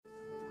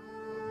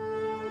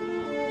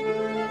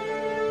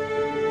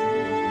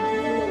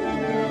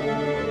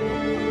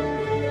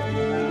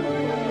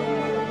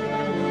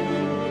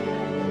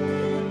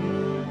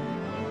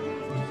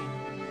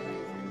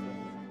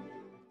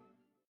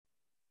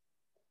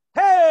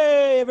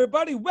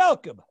everybody.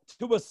 Welcome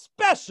to a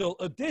special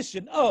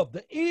edition of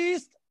the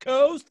East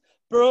Coast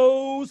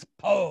Bros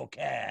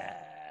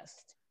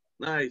Podcast.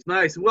 Nice,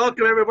 nice.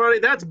 Welcome, everybody.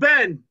 That's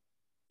Ben.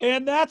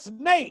 And that's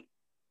Nate.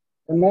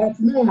 And that's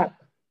Matt.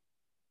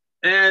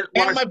 And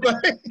my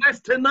buddy.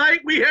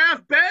 Tonight we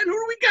have Ben. Who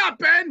do we got,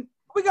 Ben?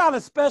 We got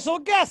a special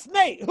guest,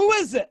 Nate. Who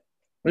is it?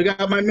 We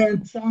got my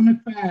man, Sean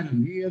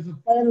McFadden. He is a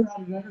fighter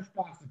on the Letters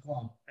Boxing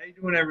Club. How you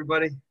doing,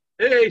 everybody?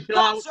 Hey,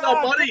 Sean. What's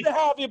up, buddy? Good to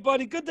have you,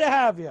 buddy. Good to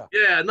have you.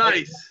 Yeah,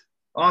 nice.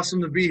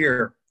 Awesome to be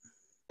here.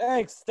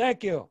 Thanks.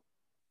 Thank you.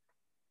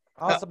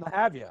 Awesome to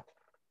have you.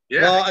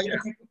 Yeah. Well,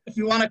 if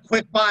you want a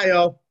quick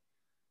bio,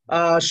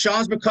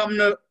 Sean's become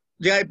the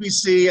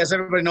IBC. As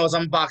everybody knows,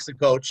 I'm a boxing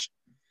coach.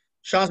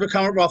 Sean's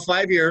become about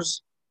 5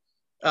 years.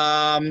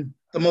 The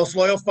most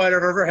loyal fighter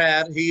I've ever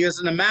had. He is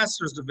in the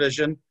Masters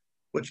division,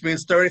 which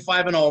means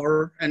 35 and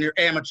over, and you're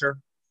amateur.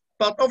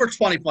 About over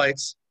 20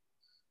 fights.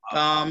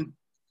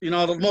 You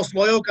know, the most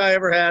loyal guy I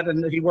ever had,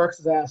 and he works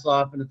his ass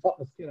off, and the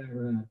toughest kid I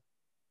ever had.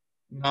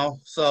 You know,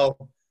 so,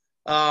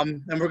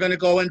 and we're going to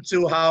go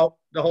into how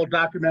the whole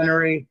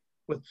documentary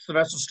with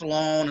Sylvester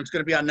Stallone, it's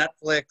going to be on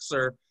Netflix,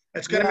 or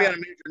it's going to be on a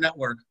major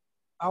network.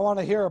 I want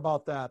to hear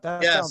about that.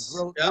 That sounds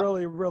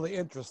really, really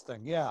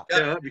interesting. Yeah.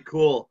 Yeah, that'd be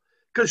cool.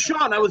 Because,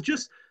 Sean,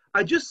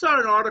 I just saw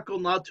an article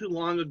not too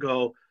long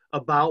ago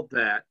about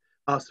that.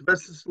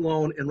 Sylvester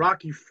Stallone in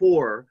Rocky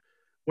IV,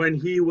 when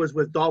he was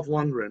with Dolph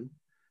Lundgren.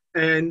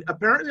 And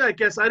apparently, I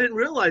guess I didn't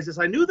realize this.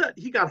 I knew that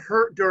he got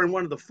hurt during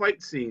one of the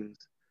fight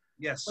scenes.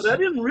 Yes. But I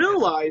didn't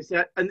realize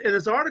that in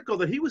this article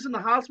that he was in the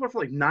hospital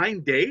for like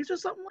 9 days or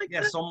something like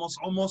that. Yes,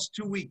 almost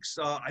 2 weeks.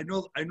 I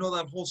know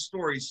that whole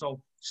story.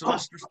 So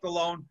Sylvester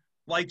Stallone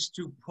likes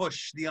to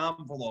push the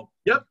envelope.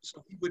 Yep.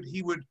 So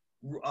he would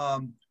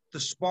the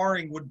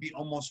sparring would be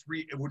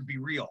it would be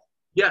real.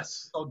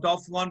 Yes. So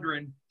Dolph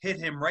Lundgren hit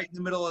him right in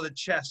the middle of the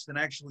chest and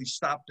actually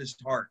stopped his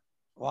heart.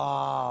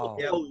 Wow.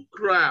 Yep. Holy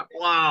crap.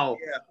 Wow.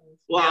 Yeah.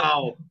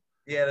 Wow.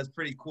 Yeah, that's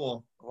pretty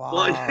cool. Wow.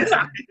 Well,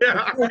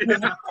 yeah.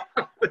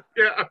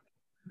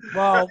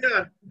 Well,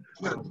 Yeah.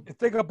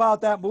 think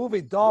about that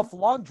movie, Dolph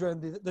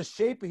Lundgren, the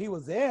shape he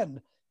was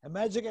in.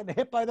 Imagine getting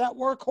hit by that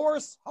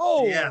workhorse.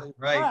 Oh, Yeah,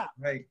 right, crap.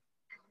 right.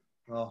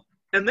 Well,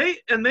 And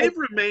they've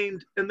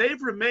remained,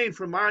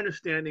 from my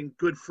understanding,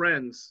 good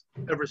friends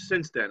ever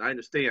since then. I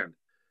understand.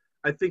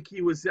 I think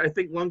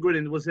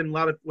Lundgren was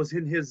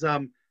in his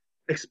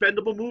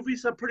Expendable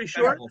movies. I'm pretty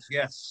sure.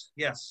 Yes.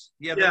 Yeah,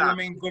 they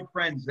remain good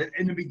friends.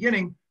 In the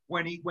beginning,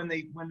 when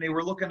they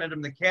were looking at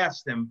him to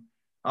cast him,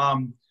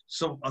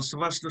 so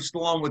Sylvester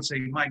Stallone would say,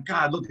 "My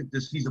God, look at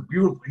this! He's a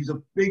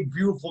big,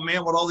 beautiful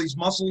man with all these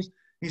muscles."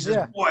 He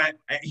says, "Boy,"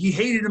 he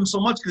hated him so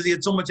much because he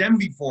had so much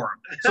envy for him.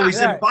 So he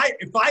said,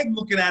 "If I'm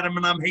looking at him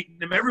and I'm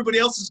hating him, everybody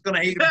else is going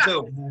to hate him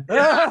too."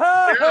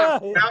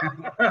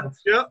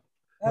 Yeah.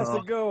 That's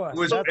a good one.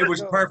 It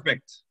was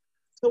perfect.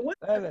 So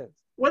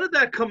when did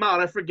that come out?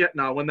 I forget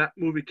now when that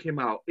movie came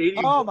out. 80,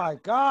 Oh, my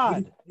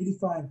God.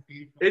 85.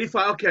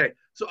 85. Okay.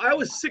 So I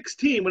was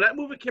 16. When that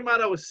movie came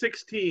out, I was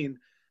 16.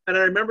 And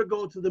I remember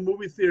going to the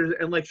movie theater.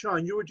 And like,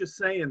 Sean, you were just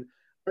saying,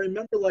 I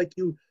remember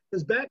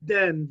because back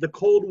then the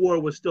Cold War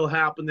was still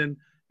happening.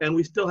 And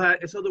we still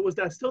had, so there was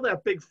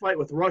that big fight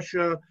with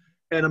Russia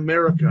and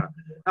America.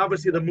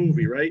 Obviously the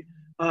movie, right?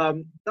 I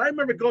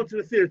remember going to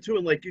the theater too.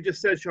 And like you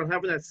just said, Sean,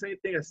 having that same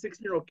thing, a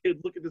 16-year-old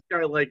kid look at this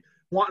guy like,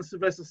 wanting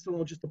Sylvester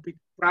Stallone just to beat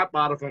the crap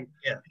out of him.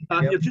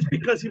 Just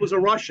because he was a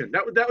Russian.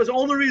 That was the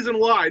only reason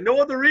why.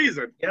 No other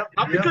reason.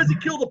 Not because he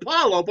killed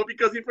Apollo, but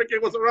because he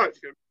freaking was a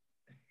Russian.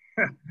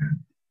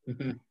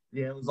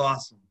 Yeah, it was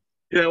awesome.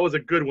 Yeah, it was a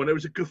good one. It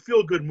was a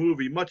feel-good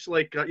movie, much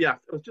like, it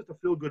was just a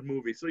feel-good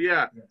movie. So,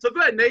 yeah. So,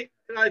 go ahead, Nate.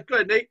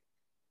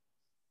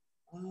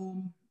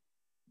 Well,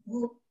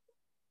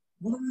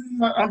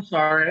 I'm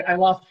sorry. I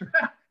lost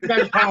track. You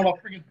guys are talking about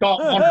freaking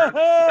Dolph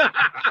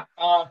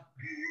Lundgren.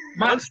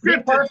 Me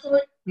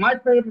personally, my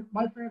favorite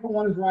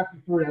one is Rocky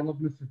III. I love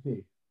Mr.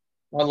 T.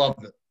 I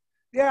love it.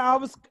 Yeah, I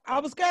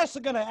was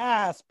actually gonna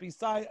ask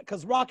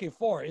because Rocky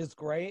IV is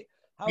great.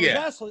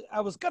 I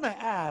was gonna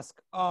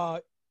ask,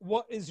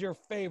 what is your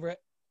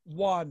favorite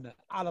one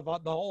out of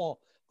the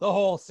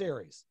whole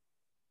series?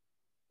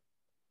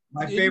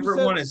 My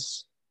favorite one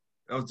is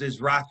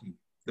Rocky,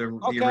 the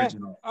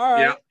original. All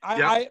right.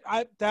 Yeah.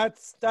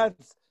 That's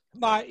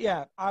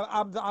my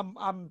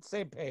I'm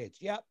same page.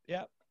 Yep.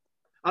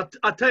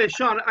 I'll tell you,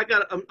 Sean, I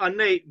got a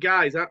Nate,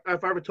 guys, if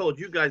I ever told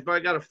you guys, but I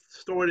got a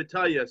story to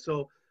tell you.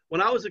 So when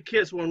I was a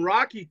kid, when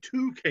Rocky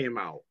II came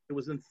out, it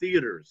was in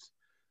theaters.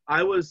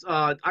 I used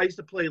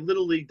to play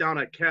Little League down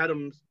at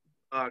Cadams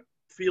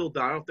Field.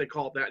 I don't know if they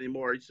call it that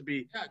anymore. It used to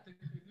be,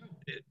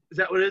 is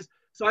that what it is?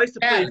 So I used to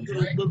play, I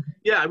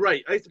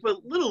used to play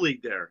Little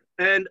League there.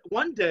 And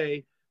one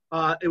day,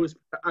 I used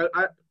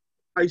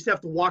to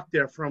have to walk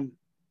there from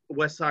the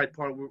west side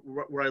part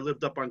where I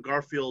lived up on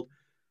Garfield.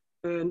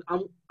 And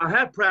I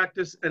had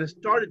practice, and it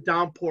started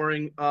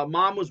downpouring.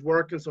 Mom was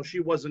working, so she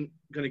wasn't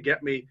going to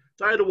get me.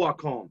 So I had to walk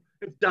home.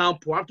 It's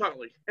downpour. I'm talking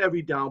like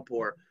heavy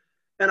downpour.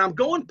 And I'm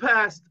going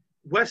past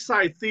West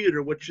Side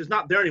Theater, which is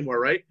not there anymore,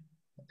 right?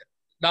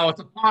 No, it's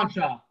a pawn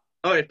shop.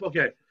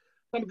 Okay.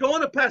 I'm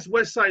going to past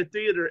West Side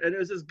Theater, and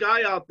there's this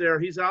guy out there.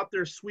 He's out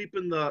there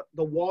sweeping the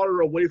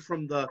water away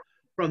from the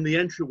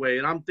entryway,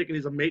 and I'm thinking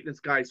he's a maintenance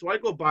guy. So I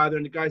go by there,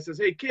 and the guy says,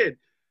 "Hey, kid,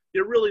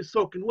 you're really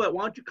soaking wet.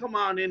 Why don't you come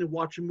on in and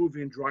watch a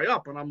movie and dry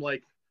up?" And I'm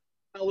like,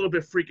 a little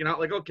bit freaking out,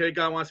 like, okay,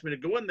 guy wants me to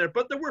go in there,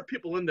 but there were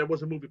people in there.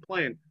 Was a movie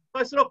playing? So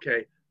I said,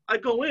 okay. I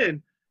go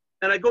in,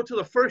 and I go to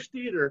the first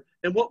theater,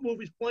 and what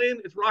movie's playing?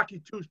 It's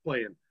Rocky II's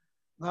playing.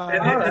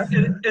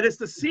 And it's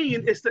the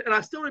scene. And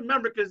I still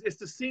remember because it's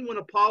the scene when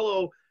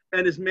Apollo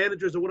and his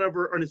managers or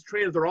whatever, and his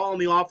trainers, they're all in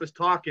the office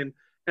talking,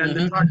 and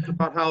they're talking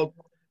about how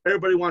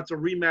everybody wants a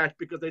rematch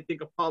because they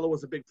think Apollo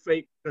was a big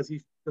fake because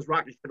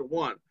Rocky should have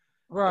won.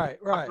 Right.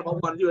 I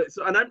want to do it.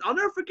 So, and I'll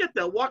never forget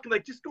that, walking,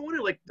 like, just going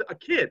in like a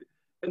kid,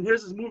 and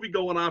here's this movie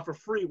going on for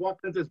free,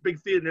 walking into this big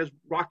theater, and there's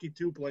Rocky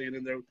II playing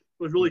in there. It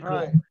was really cool.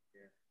 Right.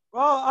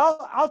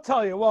 Well, I'll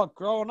tell you what,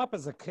 growing up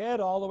as a kid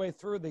all the way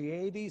through the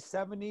 80s,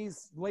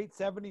 70s, late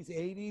 70s,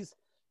 80s,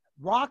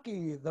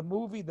 Rocky, the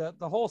movie, the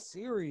whole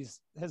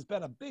series has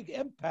been a big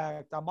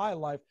impact on my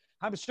life.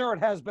 I'm sure it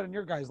has been in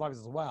your guys' lives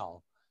as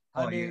well.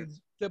 I mean,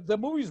 the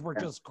movies were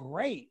just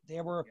great.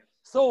 They were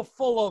so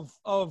full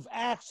of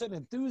action,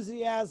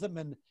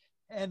 enthusiasm,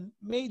 and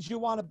made you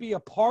want to be a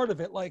part of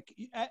it. Like,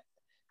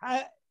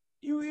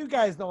 you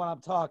guys know what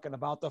I'm talking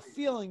about, the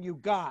feeling you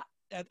got,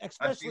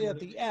 especially at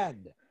the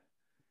end.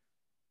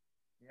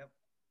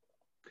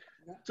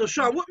 So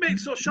Sean, what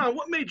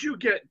made you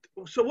get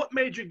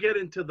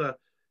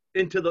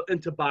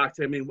into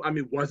boxing? I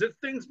mean, was it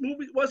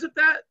was it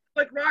that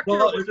like Rocky?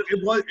 Well,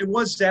 it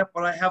was that,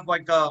 but I have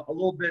like a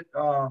little bit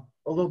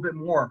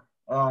more.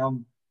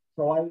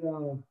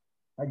 So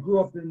I grew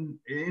up in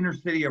the inner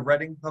city of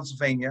Reading,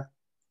 Pennsylvania,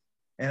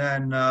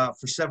 and then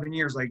for 7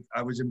 years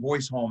I was in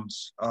boys'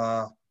 homes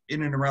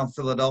in and around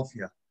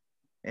Philadelphia.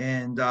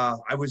 And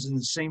I was in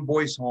the same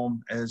boys'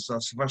 home as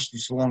Sylvester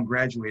Stallone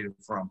graduated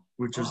from,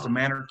 which was the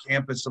Manor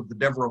campus of the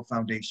Devereaux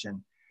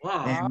Foundation.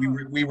 Wow. And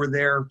we were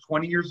there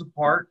 20 years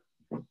apart,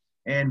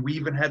 and we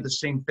even had the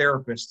same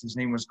therapist. His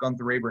name was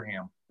Gunther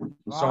Abraham.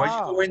 Wow. So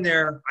I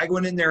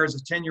went in there as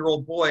a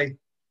 10-year-old boy,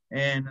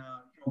 and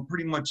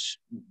pretty much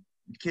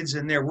kids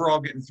in there, we're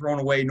all getting thrown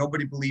away.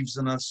 Nobody believes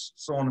in us,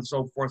 so on and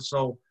so forth.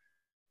 So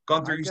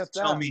Gunther used to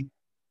tell me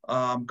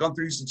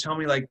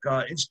like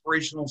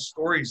inspirational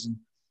stories, and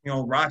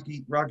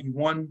Rocky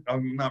 1,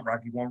 not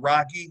Rocky 1,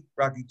 Rocky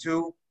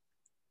 2,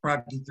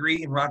 Rocky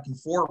 3, and Rocky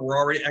 4 were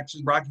already,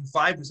 actually Rocky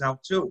 5 is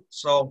out too.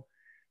 So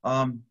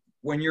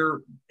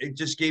it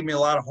just gave me a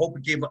lot of hope.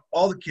 It gave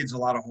all the kids a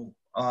lot of hope.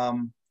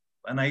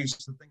 And I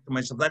used to think to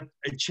myself that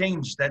it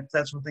changed.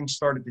 That's when things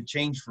started to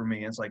change for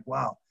me. It's like,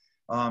 wow.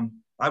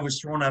 I was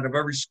thrown out of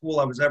every school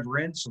I was ever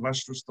in.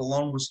 Sylvester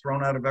Stallone was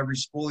thrown out of every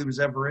school he was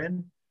ever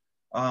in.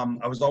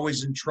 I was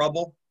always in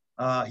trouble.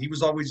 He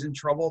was always in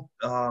trouble.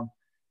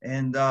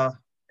 And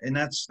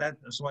that's that.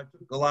 So I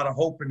took a lot of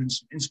hope and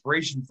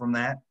inspiration from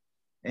that,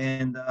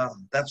 and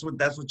that's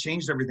what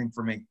changed everything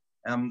for me.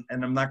 And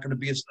I'm not going to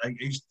be I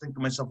used to think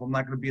to myself, I'm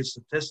not going to be a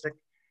statistic.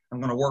 I'm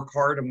going to work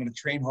hard. I'm going to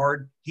train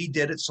hard. He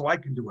did it, so I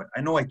can do it.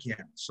 I know I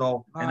can.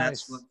 So, nice. And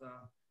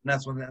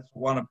that's what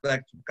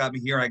got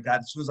me here.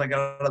 As soon as I got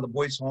out of the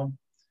boys' home,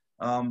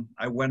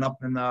 I went up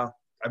and I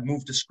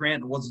moved to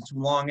Scranton. It wasn't too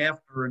long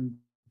after, and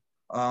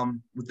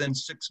within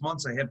 6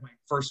 months, I had my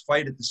first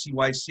fight at the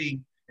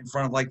CYC. In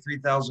front of like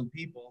 3,000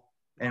 people,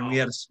 and we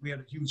had a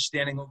huge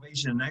standing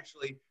ovation. And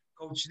actually,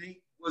 Coach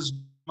Nate was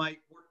my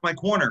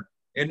corner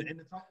in the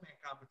Tough Man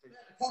competition.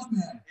 Tough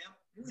Man.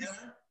 Yep.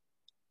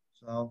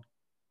 So,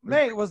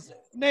 Nate,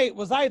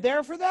 was I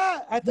there for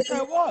that? I think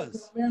I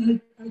was. I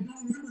don't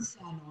remember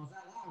Sean. It was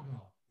that long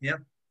ago.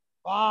 Yep.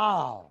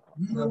 Wow.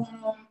 Remember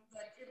when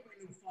that kid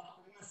we knew fought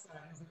from West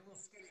Side? He was like a little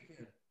skinny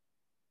kid.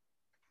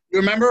 You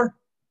remember?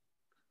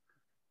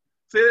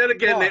 Say that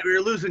again, Nate. We were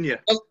losing you.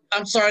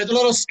 I'm sorry, the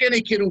little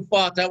skinny kid who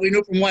fought that we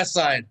knew from West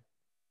Side.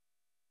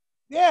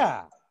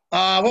 Yeah.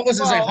 What was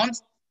his name?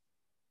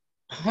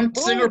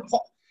 Huntsinger?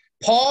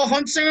 Paul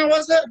Huntsinger,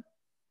 was it?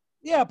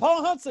 Yeah,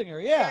 Paul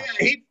Huntsinger, yeah.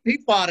 He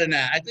fought in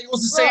that. I think it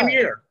was the same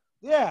year.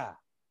 Yeah.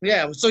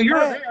 Yeah, so you're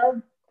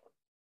there.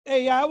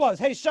 Hey, yeah, I was.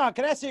 Hey, Sean,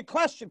 can I ask you a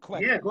question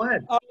quick? Yeah, go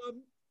ahead.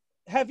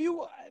 Have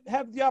you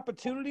had the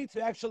opportunity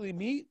to actually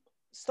meet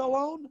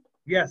Stallone?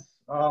 Yes.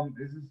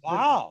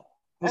 Wow.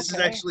 This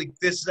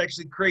is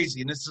actually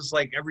crazy, and this is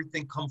like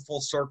everything come full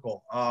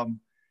circle.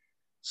 Well,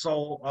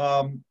 a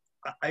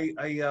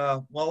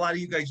lot of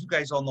you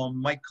guys all know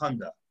Mike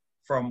Kunda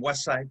from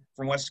West Side,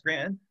 from West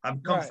Scranton.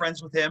 I've become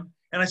friends with him,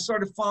 and I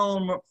started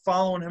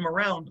following him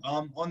around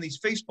on these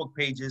Facebook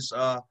pages.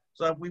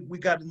 So we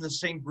got in the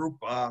same group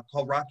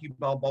called Rocky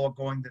Balboa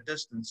Going the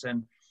Distance,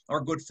 and our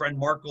good friend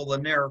Marco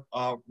Lanier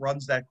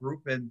runs that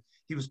group, and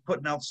he was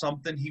putting out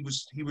something. He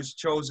was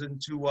chosen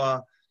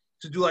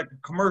to do like a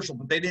commercial,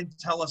 but they didn't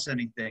tell us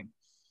anything.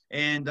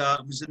 And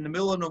it was in the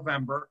middle of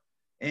November,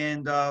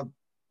 and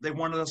they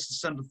wanted us to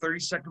send a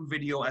 30-second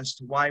video as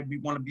to why we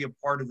want to be a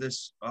part of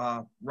this,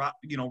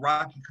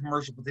 Rocky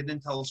commercial, but they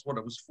didn't tell us what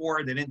it was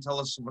for. They didn't tell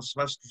us what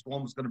Sylvester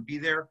Stallone was going to be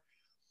there.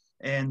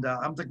 And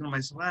I'm thinking to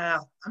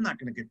myself, I'm not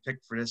going to get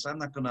picked for this. I'm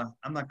not going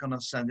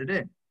to send it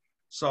in.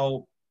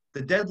 So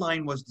the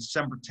deadline was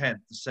December 10th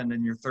to send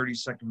in your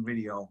 30-second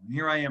video. And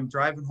here I am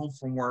driving home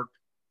from work.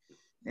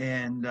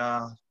 And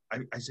I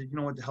said, you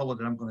know what, the hell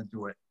with it, I'm going to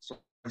do it. So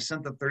I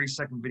sent the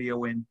 30-second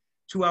video in.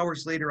 2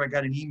 hours later, I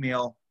got an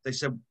email. They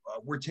said,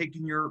 we're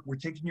taking your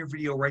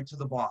video right to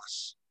the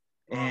boss.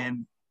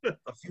 And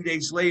a few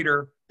days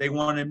later, they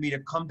wanted me to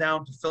come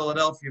down to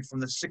Philadelphia from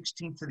the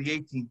 16th to the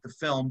 18th to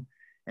film.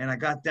 And I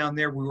got down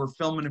there. We were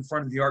filming in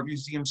front of the Art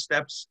Museum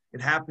steps.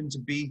 It happened to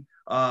be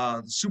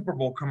the Super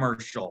Bowl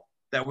commercial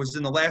that was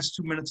in the last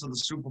 2 minutes of the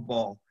Super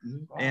Bowl.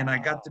 Wow. And I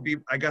got to be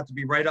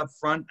right up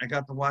front. I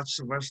got to watch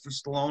Sylvester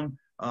Stallone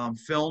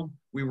film.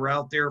 We were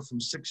out there from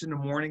 6 in the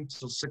morning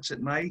till 6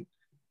 at night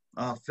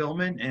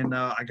filming, and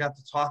I got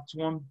to talk to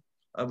him.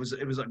 I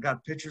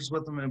got pictures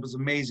with him, and it was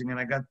amazing. And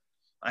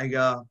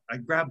I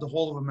grabbed a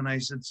hold of him and I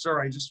said, "Sir,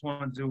 I just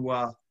wanted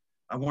to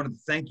I wanted to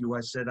thank you."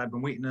 I said, "I've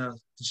been waiting to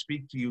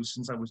speak to you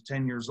since I was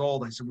 10 years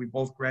old." I said, "We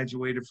both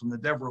graduated from the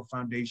Devereaux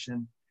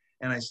Foundation."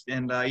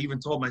 And I even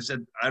told him, I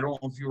said, "I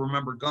don't know if you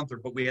remember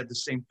Gunther, but we had the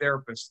same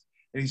therapist."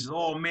 And he said,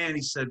 "Oh man,"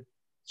 he said,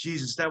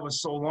 "Jesus, that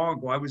was so long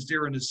ago. I was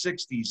there in the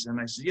 60s. And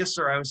I said, "Yes,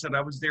 sir." I said,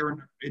 "I was there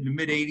in the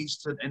mid 80s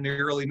to in the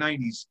early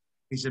 90s.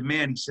 He said,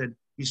 "Man," he said,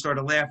 he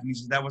started laughing. He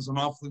said, "That was an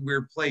awfully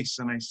weird place."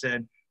 And I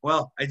said,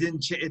 "Well, it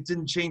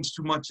didn't change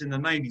too much in the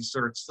 90s,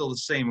 sir. It's still the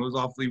same. It was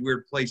an awfully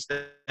weird place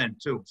then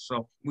too."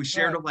 So we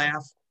shared a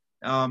laugh.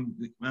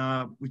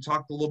 We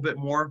talked a little bit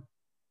more.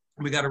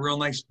 We got a real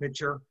nice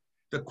picture.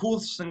 The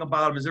coolest thing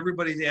about him is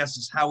everybody asks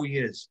us how he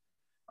is.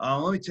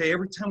 Let me tell you,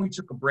 every time we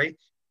took a break,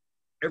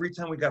 every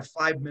time we got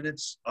 5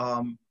 minutes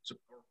to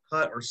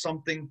cut or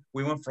something,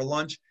 we went for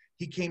lunch,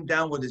 he came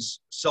down with his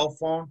cell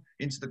phone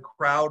into the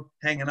crowd,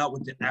 hanging out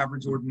with the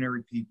average,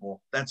 ordinary people.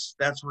 That's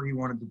where he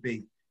wanted to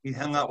be. He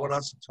hung out with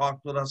us and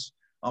talked with us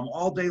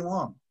all day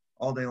long.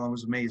 All day long. It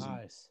was amazing.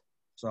 Nice.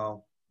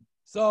 So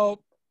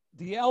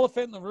the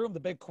elephant in the room, the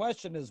big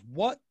question is,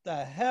 what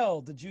the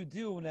hell did you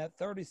do in that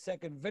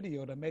 30-second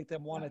video to make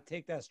them want to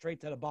take that straight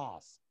to the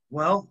boss?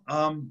 Well,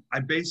 I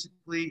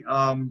basically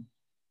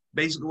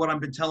what I've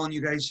been telling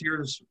you guys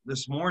here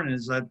this morning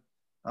is that,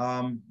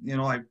 you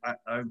know,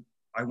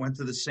 I went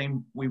to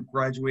we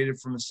graduated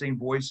from the same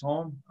boys'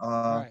 home.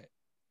 Right.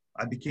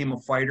 I became a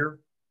fighter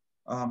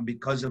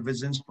because of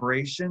his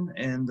inspiration,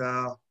 and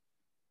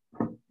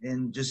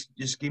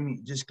just gave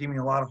me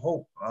a lot of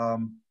hope.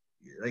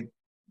 Like,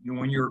 you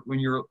know, when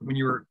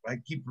you're I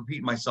keep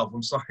repeating myself,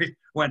 I'm sorry.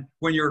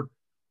 When you're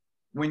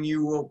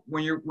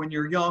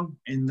young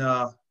and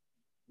the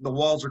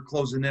walls are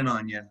closing in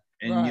on you,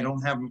 and right. you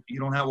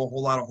don't have a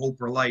whole lot of hope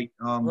or light.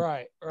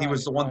 Right. He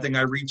was the one thing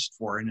I reached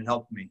for, and it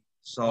helped me.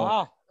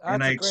 So,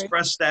 and I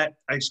expressed that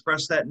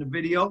in the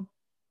video,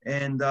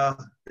 and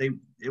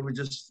it was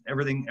just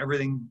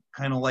everything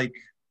kind of like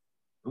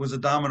it was a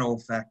domino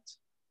effect.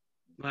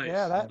 Nice.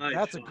 Yeah,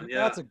 nice,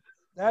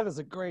 that is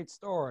a great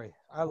story.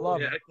 I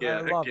love it. Yeah,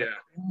 I love it.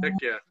 Heck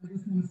yeah.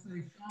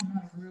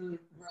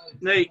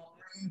 Nate,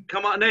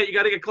 come on, Nate, you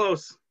got to get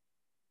close.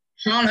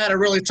 Sean had a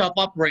really tough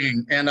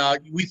upbringing, and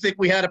we think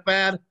we had it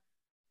bad,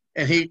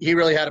 and he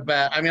really had it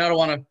bad. I mean, I don't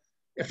want to,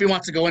 if he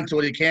wants to go into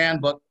it, he can,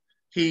 but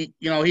he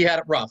had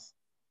it rough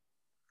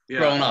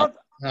growing up.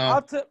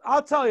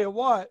 I'll tell you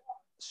what,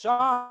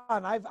 Sean,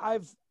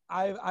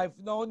 I've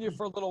known you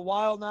for a little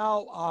while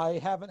now. I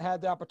haven't had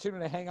the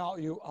opportunity to hang out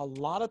with you a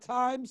lot of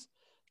times,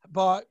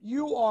 but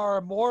you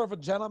are more of a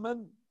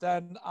gentleman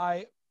than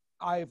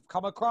I've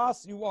come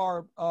across. You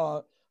are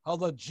a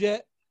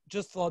legit,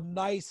 just a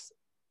nice,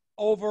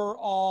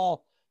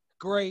 overall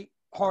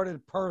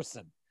great-hearted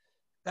person.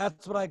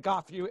 That's what I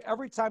got for you.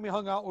 Every time we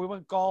hung out, we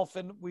went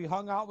golfing, we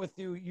hung out with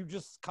you, you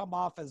just come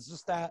off as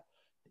just that,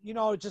 you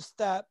know, just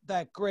that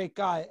great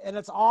guy. And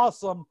it's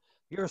awesome,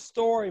 your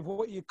story of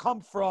what you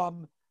come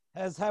from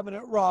as having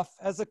it rough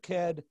as a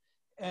kid,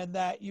 and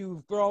that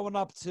you've grown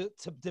up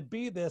to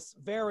be this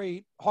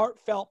very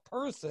heartfelt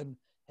person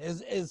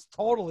is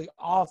totally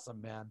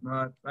awesome, man.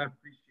 I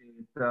appreciate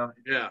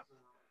it.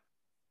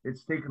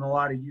 It's taken a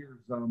lot of years.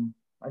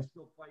 I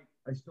still fight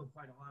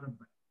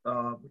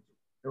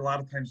a lot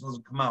of times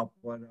doesn't come out,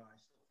 but I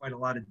still fight a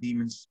lot of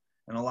demons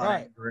and a lot of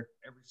anger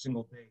every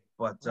single day.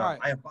 But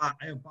I have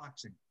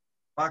boxing.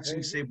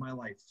 Boxing saved my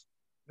life.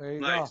 There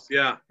you go.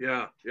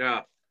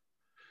 Yeah.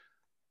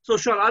 So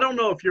Sean, I don't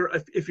know if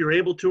you're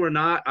able to or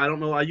not. I don't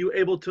know. Are you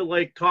able to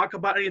like talk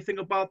about anything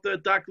about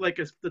the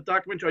the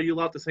documentary? Are you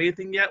allowed to say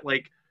anything yet?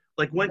 Like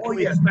when can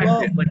we expect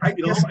it? Like,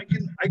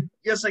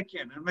 Yes, I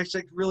can. I'm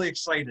actually really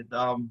excited.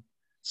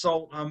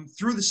 So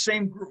through the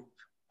same group,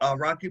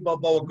 Rocky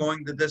Balboa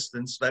Going the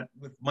Distance, that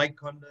with Mike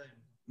Kunda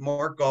and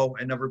Marco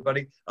and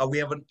everybody, I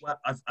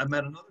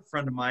met another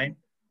friend of mine.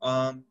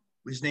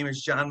 His name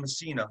is John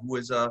Messina, who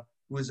is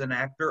an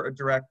actor, a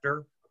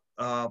director.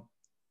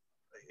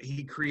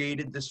 He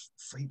created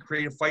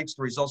Fight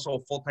Story. He's also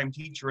a full-time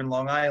teacher in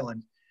Long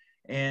Island,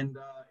 and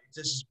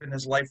this has been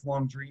his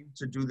lifelong dream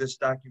to do this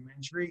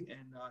documentary.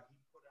 And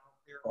he put out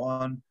there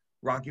on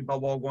Rocky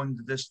Balboa Going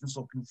the Distance,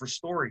 looking for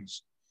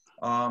stories.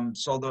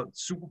 So the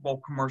Super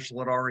Bowl commercial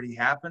had already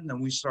happened,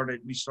 and we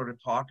started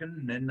talking,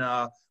 and then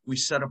we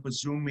set up a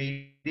Zoom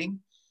meeting,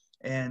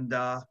 and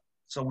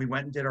so we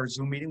went and did our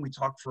Zoom meeting. We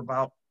talked for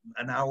about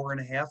an hour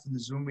and a half in the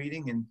Zoom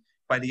meeting, and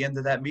by the end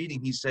of that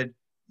meeting, he said,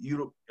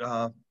 you're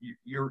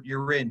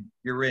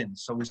in.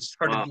 So we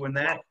started doing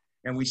that,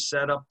 and we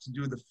set up to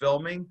do the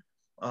filming.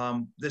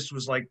 This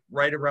was like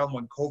right around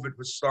when COVID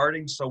was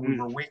starting, so we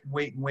were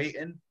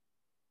waiting,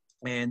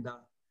 and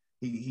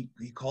he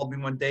called me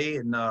one day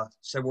and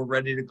said, we're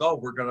ready to go.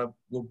 We're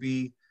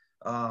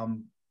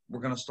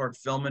gonna start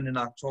filming in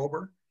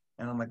October.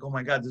 And I'm like, oh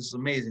my God, this is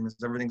amazing.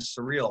 Everything's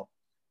surreal.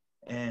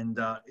 And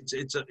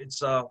it's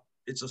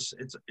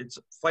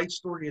Fight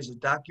Story is a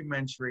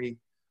documentary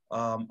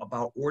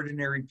about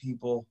ordinary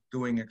people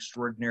doing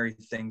extraordinary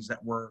things that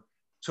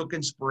took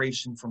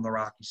inspiration from the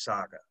Rocky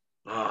saga.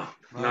 Oh,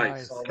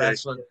 nice. So okay.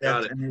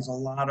 And there's a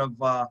lot of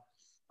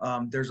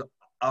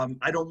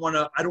I don't want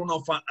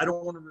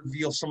to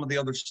reveal some of the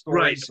other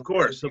stories.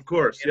 Right, of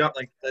course. Yeah,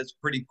 like that's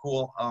pretty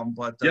cool.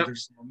 But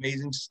there's some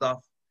amazing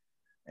stuff,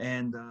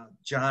 and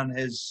John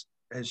has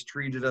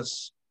treated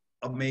us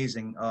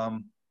amazing.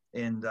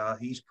 And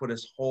he's put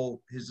his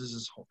whole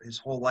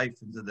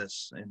life into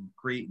this and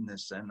creating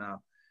this, and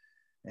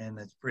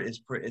it's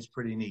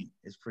pretty neat.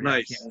 It's pretty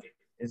nice.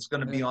 It's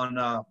going to be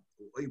on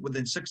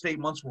within 6 to 8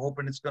 months. We're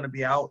hoping it's going to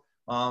be out.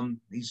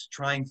 He's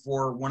trying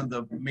for one of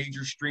the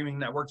major streaming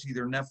networks,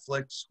 either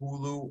Netflix,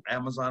 Hulu,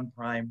 Amazon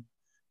Prime,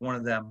 one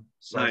of them.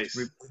 So nice.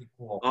 It's pretty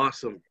cool.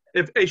 Awesome.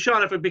 Hey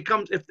Sean,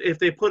 if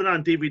they put it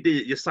on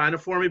DVD, you sign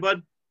it for me,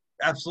 bud?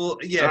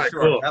 Absolutely. Yeah, right,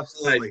 sure. Cool.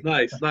 Absolutely.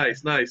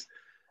 Nice.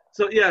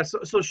 So yeah,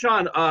 so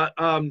Sean,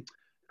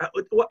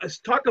 let's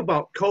talk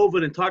about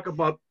COVID and talk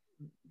about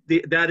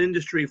that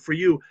industry for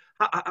you.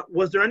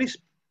 Were there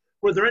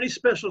any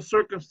special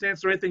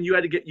circumstance or anything you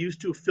had to get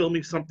used to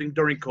filming something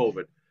during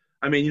COVID?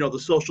 I mean, the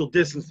social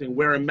distancing,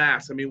 wearing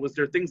masks. I mean, was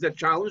there things that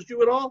challenged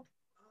you at all?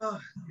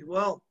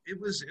 Well,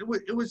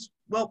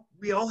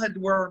 we all had to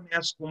wear our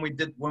masks when we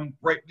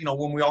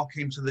all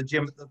came to the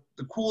gym.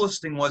 The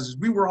coolest thing was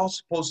we were all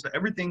supposed to,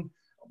 everything,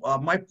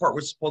 my part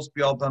was supposed to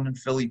be all done in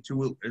Philly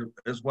too,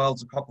 as well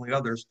as a couple of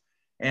others.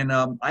 And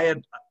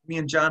me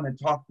and John had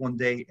talked one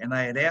day, and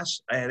I had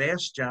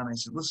asked John, I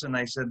said, listen,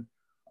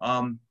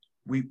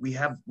 we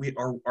have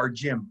our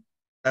gym.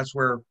 That's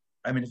where,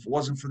 I mean, if it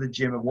wasn't for the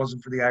gym, it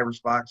wasn't for the Irish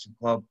Boxing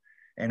Club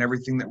and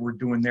everything that we're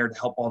doing there to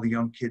help all the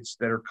young kids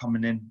that are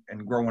coming in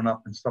and growing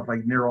up and stuff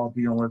like they're all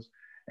dealing with.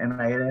 And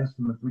I had asked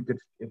him if we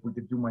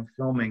could do my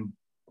filming,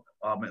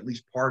 at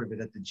least part of it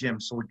at the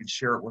gym, so we could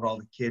share it with all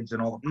the kids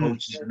and all the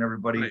coaches and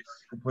everybody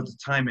who put the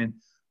time in.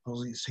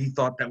 He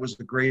thought that was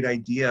a great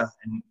idea,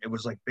 and it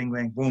was like bing,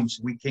 bang, boom.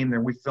 So we came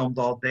there, we filmed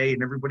all day,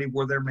 and everybody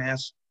wore their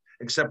masks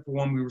except for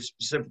when we were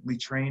specifically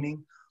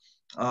training,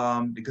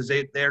 because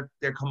they're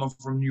coming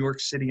from New York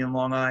City and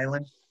Long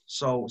Island.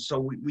 So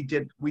we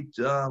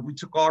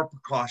took all our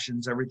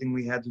precautions, everything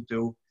we had to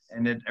do,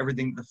 and then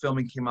the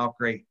filming came out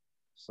great.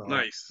 So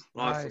nice,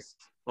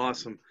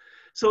 awesome.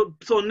 So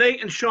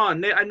Nate and Sean,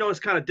 Nate, I know it's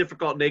kind of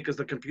difficult, Nate, because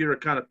the computer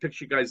kind of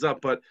picks you guys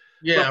up, but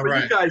for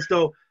you guys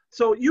though.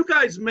 So you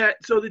guys met.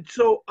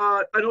 I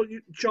know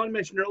Sean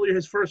mentioned earlier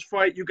his first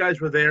fight. You guys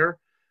were there.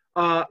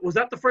 Was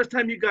that the first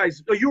time you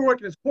guys? Oh, you were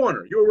working his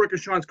corner. You were working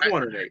Sean's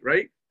corner, Nate,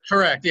 right?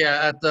 Correct.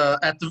 Yeah, at the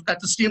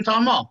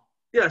Steamtown Mall.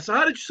 Yeah. So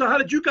how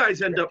did you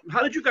guys end up?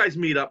 How did you guys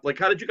meet up? Like,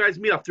 how did you guys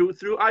meet up through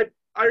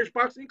Irish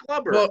Boxing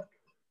Club? Or?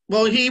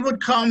 Well, he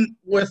would come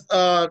with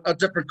a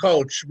different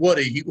coach,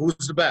 Woody, who's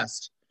the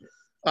best.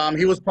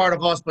 He was part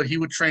of us, but he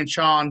would train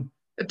Sean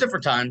at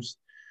different times.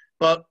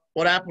 But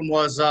what happened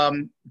was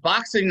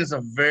boxing is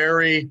a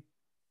very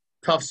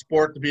tough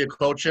sport to be a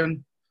coach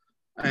in.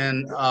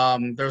 And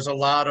there's a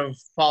lot of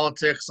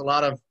politics, a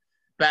lot of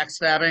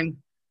backstabbing.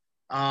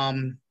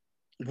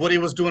 Woody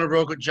was doing a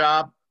real good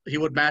job. He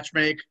would match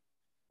make,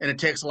 and it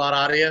takes a lot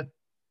out of you.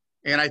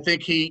 And I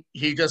think he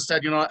just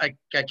said, I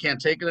can't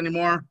take it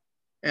anymore.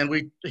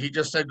 And he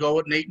just said, go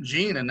with Nate and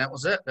Gene, and that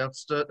was it.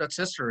 That's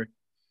history.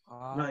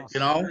 Nice.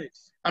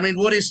 Nice. I mean,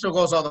 Woody still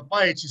goes all the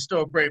fights. He's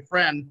still a great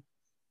friend.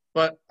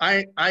 But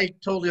I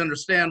totally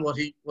understand what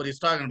he's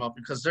talking about,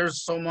 because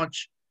there's so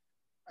much,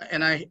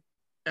 and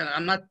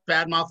I'm not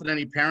bad-mouthing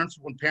any parents.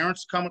 When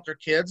parents come with their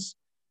kids,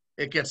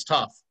 it gets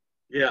tough.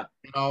 Yeah.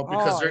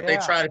 Because they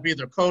try to be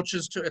their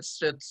coaches too.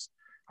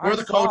 We're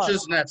the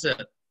coaches, and that's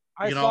it.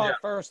 I saw it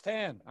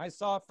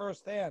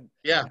firsthand.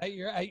 Yeah. At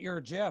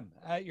your gym.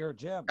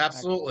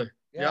 Absolutely.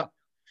 Yeah.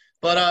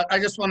 But I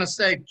just want to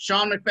say,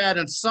 Sean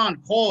McFadden's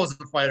son, Cole, is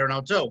a fighter now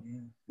too.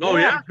 Oh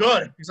yeah.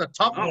 Good. He's a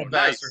tough little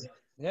bastard.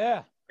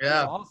 Yeah.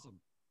 Yeah. Awesome.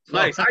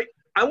 Nice.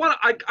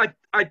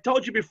 I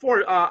told you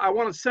before, I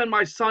want to send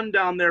my son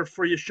down there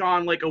for you,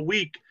 Sean, like a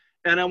week,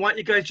 and I want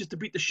you guys just to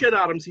beat the shit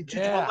out of him so he teach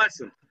him a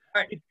lesson.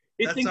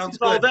 He thinks he's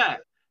all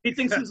that. He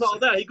thinks he's all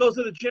that. He goes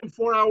to the gym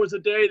 4 hours a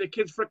day. The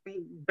kid's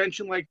freaking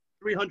benching like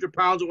 300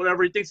 pounds or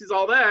whatever. He thinks he's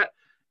all that.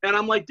 And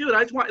I'm like, dude,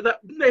 I just want that.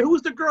 Hey,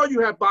 who's the girl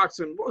you have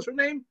boxing? What was her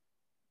name?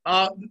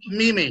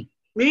 Mimi.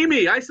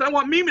 Mimi. I said, I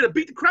want Mimi to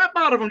beat the crap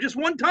out of him just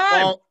one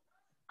time. Well,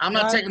 I'm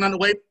not taking nothing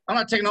away. I'm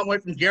not taking nothing away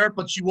from Garrett,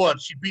 but she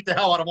would. She beat the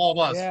hell out of all of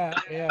us.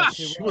 Yeah,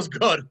 she was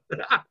good.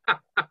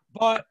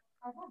 But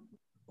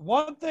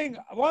one thing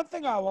I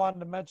wanted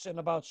to mention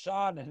about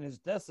Sean and his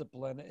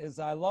discipline is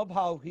I love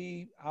how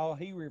he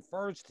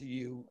refers to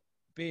you,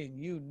 being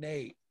you,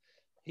 Nate.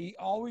 He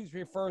always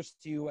refers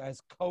to you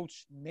as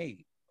Coach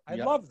Nate. I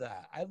love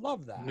that. I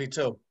love that. Me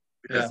too.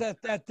 Because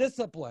that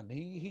discipline.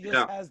 He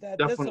just has that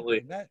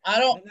definitely.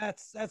 discipline.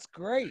 That's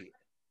great.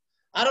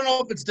 I don't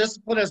know if it's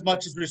discipline as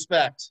much as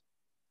respect.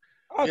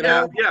 Okay, you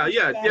know?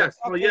 Yes.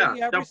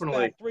 Well,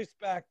 definitely.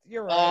 Respect.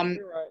 You're right.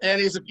 And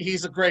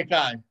he's a great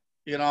guy,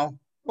 you know.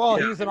 Well,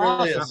 he's an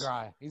awesome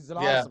guy. He's an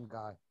awesome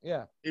guy.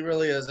 Yeah. He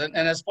really is. And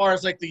as far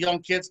as like the young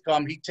kids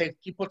come,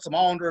 he puts them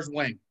all under his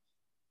wing.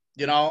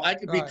 You know, I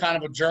could be kind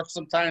of a jerk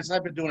sometimes.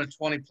 I've been doing it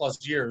 20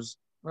 plus years.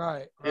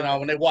 Right. You know,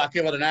 when they walk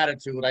in with an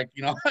attitude, I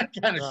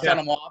kind of shut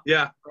them off.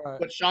 Yeah. Right.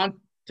 But Sean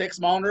takes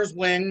them all under his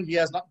wing. He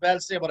has nothing bad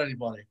to say about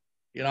anybody.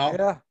 You know.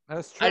 Yeah,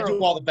 that's true. I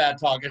do all the bad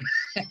talking.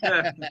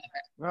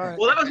 Right.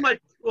 Well,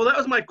 that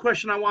was my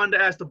question I wanted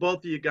to ask to both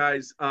of you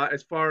guys.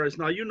 As far as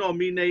now, you know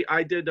me, Nate.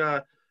 I did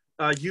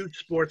youth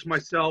sports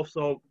myself,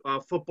 so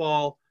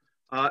football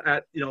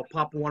at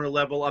Pop Warner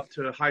level up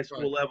to high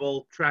school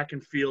level, track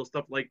and field,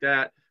 stuff like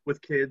that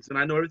with kids. And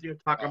I know everything you're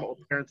talking about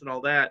with parents and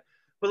all that.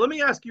 But let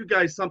me ask you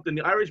guys something.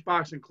 The Irish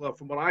Boxing Club,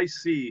 from what I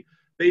see,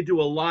 they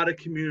do a lot of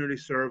community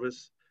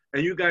service,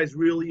 and you guys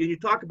really, and you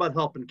talk about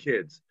helping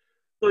kids.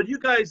 So do you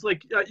guys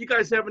you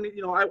guys have any,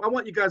 I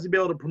want you guys to be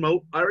able to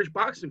promote Irish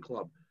Boxing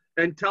Club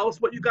and tell us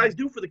what you guys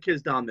do for the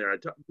kids down there.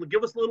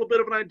 Give us a little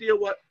bit of an idea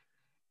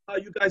how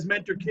you guys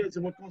mentor kids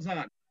and what goes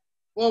on.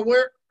 Well,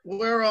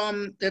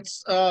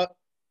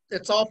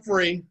 it's all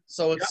free,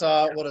 so it's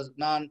what is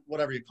it,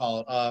 whatever you call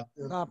it,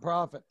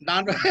 nonprofit.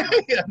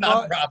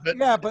 Nonprofit.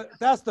 Yeah, but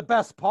that's the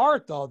best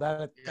part though,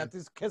 that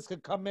these kids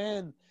could come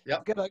in,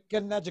 get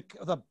an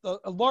education,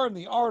 learn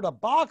the art of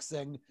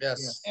boxing.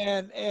 Yes.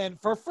 And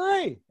for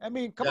free. I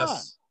mean, come on.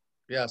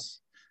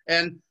 Yes.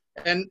 And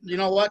you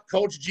know what?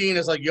 Coach Gene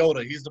is like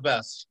Yoda. He's the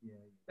best.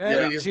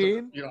 Hey,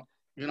 Gene.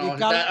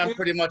 I'm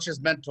pretty much his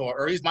mentor,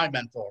 or he's my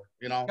mentor,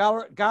 you know.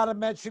 Gotta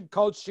mention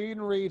Coach Gene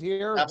Reed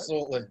here.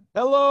 Absolutely.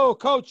 Hello,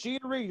 Coach Gene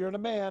Reed. You're the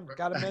man.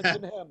 Gotta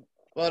mention him.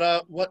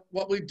 But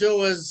what we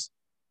do is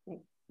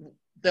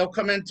they'll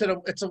come into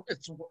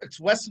it's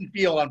Weston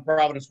Field on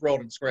Providence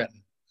Road in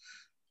Scranton.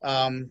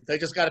 They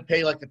just got to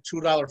pay like a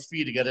 $2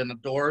 fee to get in the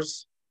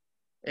doors,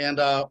 and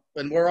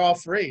we're all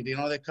free. You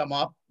know, they come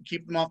up,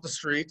 keep them off the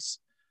streets.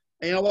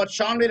 And you know what?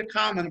 Sean made a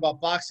comment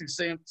about boxing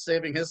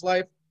saving his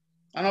life.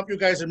 I don't know if you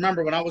guys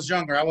remember, when I was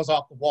younger, I was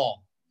off the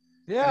wall.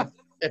 Yeah. And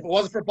if it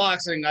wasn't for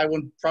boxing, I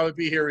wouldn't probably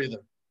be here either.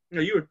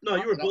 No, you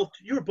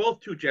were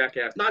both two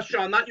jackasses. Not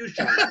Sean, not you,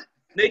 Sean.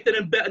 Nathan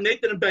and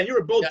Ben, you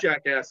were both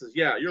jackasses.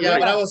 Yeah, you're right.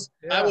 But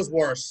I was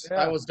worse. Yeah.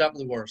 I was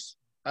definitely worse.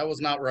 I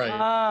was not right.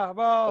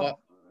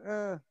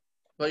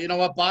 But you know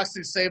what?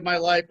 Boxing saved my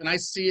life, and I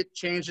see it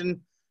changing.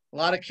 A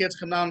lot of kids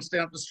come down and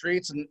stand up the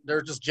streets, and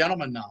they're just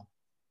gentlemen now.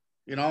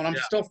 You know, and I'm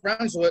still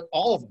friends with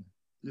all of them.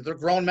 They're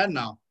grown men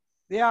now.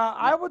 Yeah,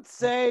 I would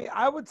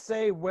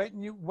say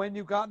when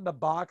you got into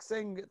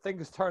boxing,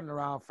 things turned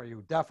around for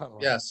you.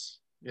 Definitely. Yes.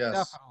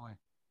 Definitely.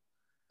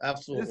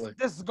 Absolutely.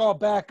 This is going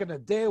back in the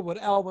day with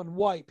Elwin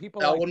White, people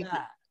like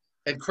that.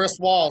 And Chris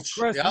Walsh.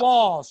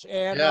 Walsh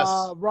and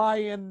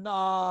Ryan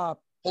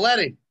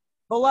Paletti.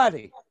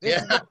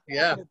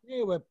 Yeah.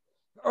 With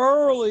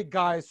early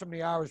guys from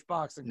the Irish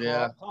Boxing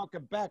Club,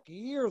 talking back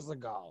years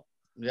ago.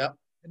 Yep.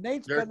 And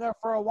Nate's been there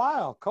for a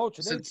while. Coach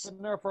Nate's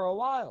been there for a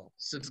while.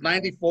 Since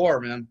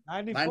 94, man.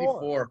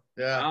 94.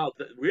 Yeah. Wow,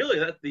 really?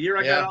 That's the year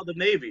I got out of the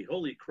Navy.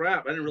 Holy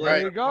crap. I didn't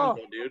realize there you go.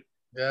 Dude.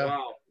 Yeah.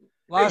 Wow.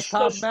 Last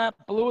time Matt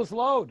blew his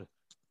load.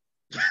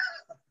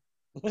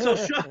 So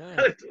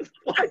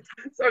what?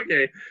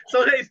 Okay.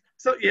 So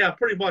yeah,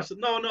 pretty much.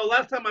 No.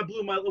 Last time I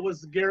blew my load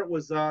was Garrett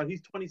was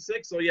he's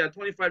 26. So yeah,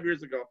 25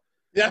 years ago.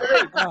 Yeah.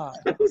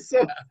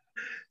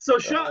 So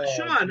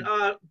Sean,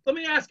 let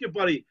me ask you,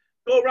 buddy.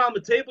 Go around the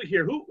table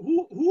here.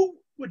 Who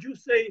would you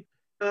say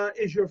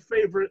is your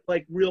favorite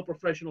real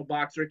professional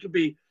boxer? It could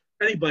be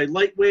anybody,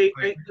 lightweight.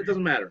 It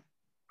doesn't matter.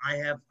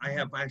 I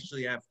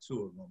actually have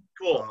two of them.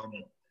 Cool.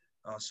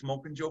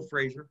 Smoking Joe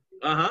Frazier.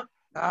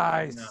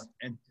 Nice.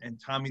 And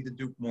Tommy the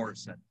Duke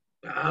Morrison.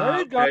 There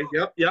you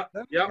go. Yep.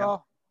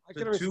 I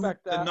can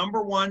respect that. The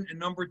number one and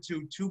number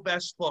two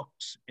best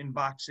hooks in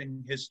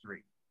boxing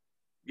history.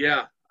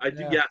 Yeah, I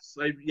do.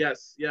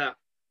 Yes.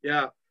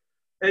 Yeah.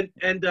 And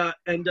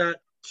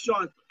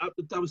Sean,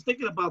 I was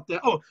thinking about that.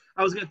 Oh,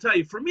 I was going to tell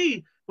you. For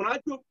me, when I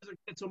grew up as a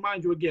kid, so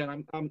mind you,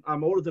 again,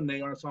 I'm older than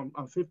they are, so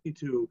I'm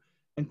 52.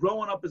 And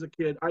growing up as a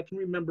kid, I can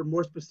remember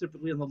more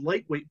specifically in the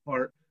lightweight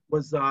part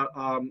was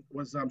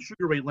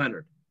Sugar Ray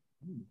Leonard.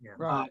 Yeah.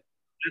 Right.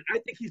 And I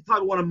think he's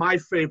probably one of my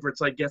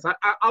favorites. I guess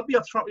I'll be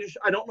upfront with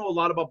you. I don't know a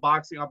lot about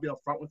boxing. I'll be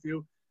upfront with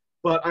you.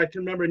 But I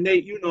can remember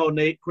Nate. You know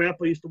Nate.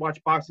 Grandpa used to watch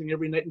boxing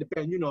every night in the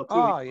band. You know too.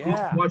 Oh He used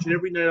to watch it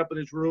every night up in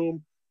his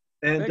room,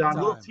 and Big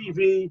little time.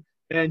 TV.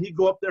 and he'd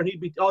go up there and he'd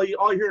be all you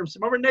hear him say,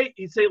 remember Nate?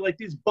 He'd say like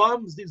these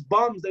bums, they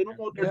don't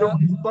know what they're doing.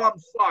 These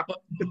bums suck.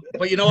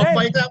 But you know what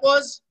fight that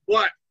was?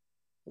 What?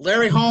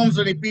 Larry Holmes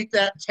when he beat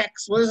that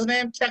Tex. What is his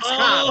name? Tex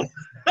Cobb.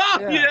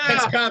 Yeah.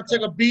 Tex Cobb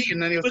took a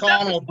beating and he was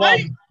calling him a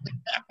bum.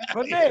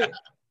 But Nate,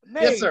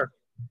 yes, sir.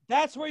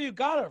 That's where you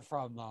got it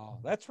from, though.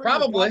 That's where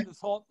probably you got this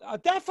whole.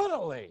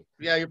 Definitely.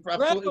 Yeah, you're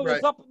absolutely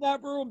right. was up in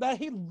that room. That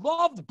he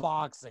loved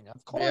boxing.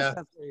 Of course,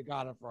 that's where you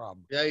got it from.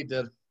 Yeah, he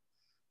did.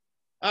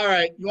 All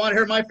right, you want to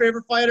hear my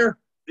favorite fighter?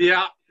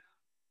 Yeah.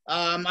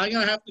 I'm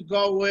gonna have to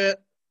go with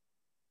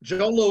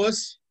Joe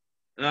Louis.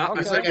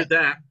 I second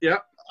that.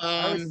 Yep.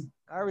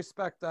 I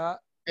respect that.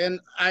 And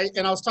I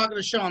was talking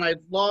to Sean. I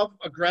love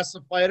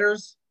aggressive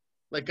fighters,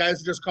 like guys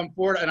who just come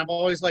forward. And I've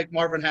always liked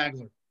Marvin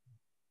Hagler.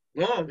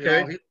 Oh,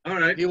 okay. All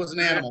right. He was an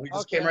animal. He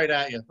just came right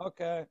at you.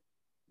 Okay.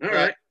 All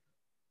right.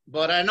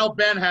 But I know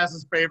Ben has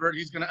his favorite.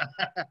 He's gonna.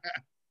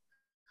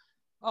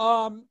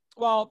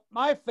 Well,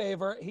 my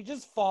favorite. He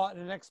just fought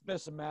in an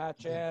exhibition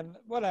match, and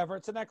whatever.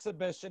 It's an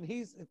exhibition.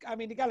 You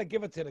got to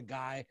give it to the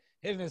guy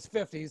in his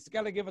 50s. You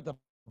got to give it to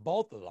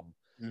both of them.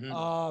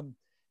 Mm-hmm.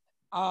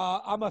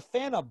 I'm a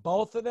fan of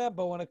both of them,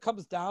 but when it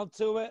comes down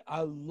to it,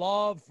 I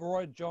love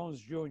Roy Jones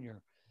Jr.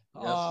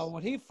 Yes.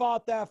 When he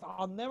fought that,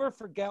 I'll never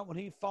forget when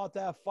he fought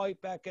that fight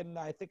back in,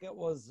 I think it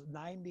was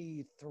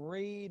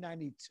 93,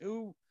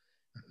 92,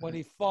 when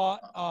he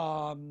fought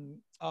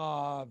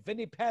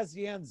Vinny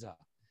Pazienza.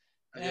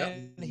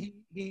 And he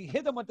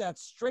hit him with that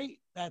straight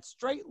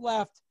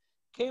left,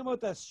 came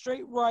with that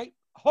straight right,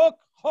 hook,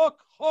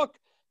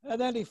 and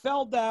then he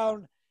fell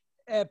down,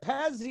 and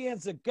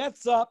Pazienza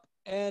gets up,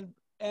 and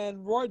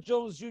Roy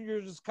Jones Jr.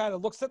 just kind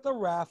of looks at the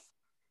ref,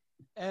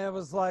 and it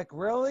was like,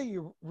 really?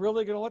 You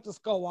really going to let this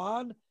go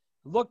on?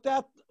 Looked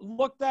at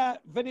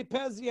Vinny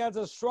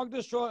Pazienza, shrugged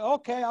his shoulder.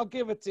 Okay, I'll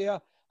give it to you.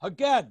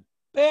 Again,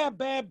 bam,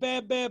 bam,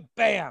 bam, bam,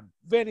 bam.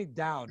 Vinny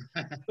down.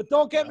 But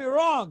don't get me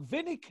wrong.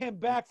 Vinny came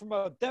back from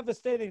a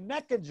devastating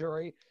neck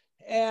injury,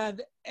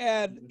 and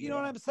you know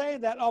what I'm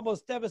saying? That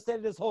almost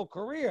devastated his whole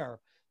career.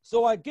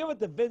 So I give it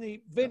to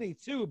Vinny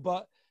too,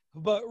 but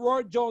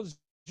Roy Jones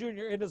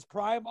Jr. in his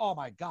prime, oh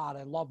my God,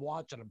 I love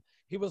watching him.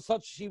 He was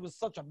such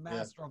a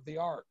master of the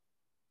art.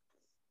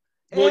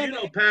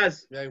 Well,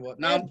 Paz. Yeah, he was.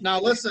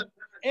 Now listen.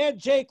 And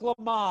Jake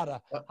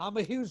LaMotta. I'm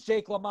a huge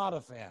Jake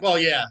LaMotta fan. Well,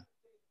 yeah.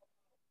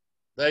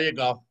 There you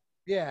go.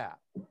 Yeah.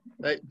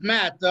 Hey,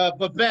 Matt,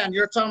 but Ben,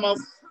 you're talking about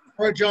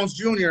Roy Jones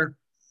Jr.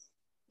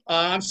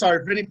 I'm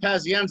sorry, Vinny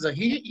Pazienza.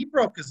 He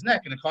broke his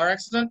neck in a car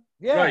accident.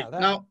 Yeah. Right.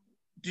 Now,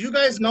 do you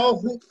guys know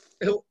who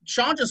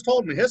Sean just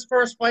told me his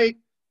first fight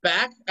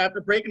back after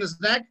breaking his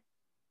neck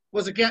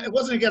it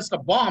wasn't against a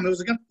bomb, it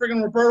was against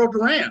freaking Roberto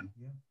Duran.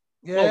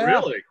 Yeah. Oh,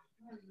 really?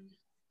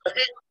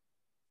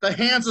 The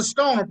hands of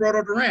stone,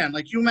 Roberto Duran.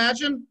 Like, you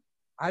imagine?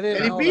 I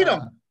didn't know. And he beat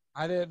him.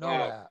 I didn't know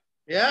that.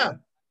 Yeah.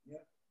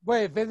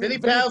 Wait, Vinny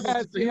Paz,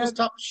 he was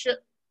tough shit.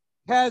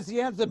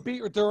 Pazienza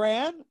beat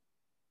Duran?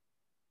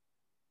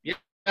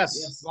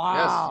 Yes.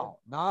 Wow.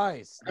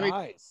 Yes.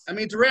 Nice. I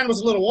mean, Duran was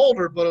a little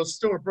older, but it was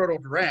still Roberto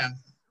Duran.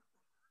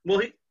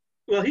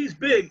 Well, he's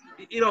big.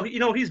 You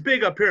know, he's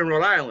big up here in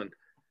Rhode Island,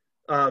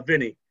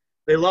 Vinny.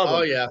 They love him.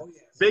 Oh, yeah.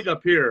 Big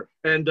up here.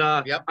 And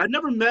I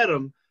never met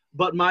him,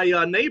 but my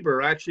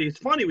neighbor, actually, it's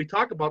funny we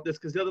talk about this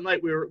because the other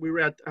night we were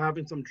at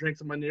having some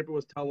drinks, and my neighbor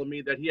was telling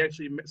me that he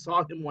actually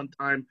saw him one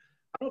time.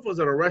 I don't know if it was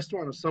at a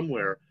restaurant or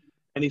somewhere,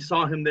 and he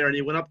saw him there, and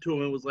he went up to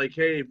him and was like,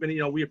 "Hey,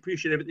 Vinny, we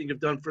appreciate everything you've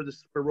done for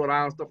Rhode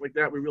Island, stuff like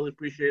that. We really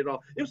appreciate it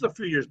all." It was a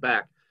few years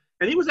back,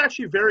 and he was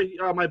actually very.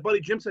 My buddy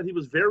Jim said he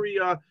was very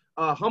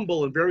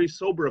humble and very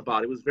sober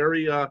about it. He was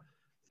very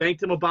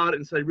thanked him about it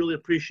and said he really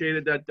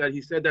appreciated that he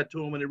said that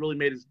to him, and it really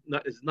made his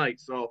night.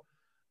 So,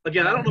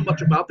 again, I don't know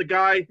much about the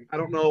guy. I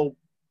don't know,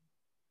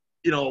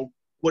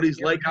 what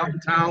he's like out in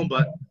town,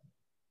 but.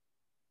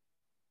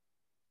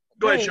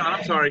 Go ahead, Sean.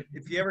 I'm sorry.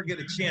 If you ever get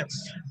a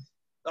chance.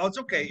 Oh, it's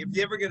okay. If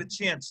you ever get a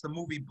chance, the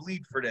movie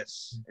Bleed for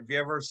This. If you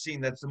ever seen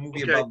that's a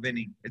movie about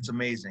Vinny. It's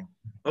amazing.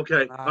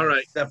 Okay. All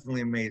right. It's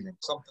definitely amazing.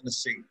 Something to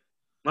see.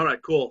 All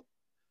right, cool.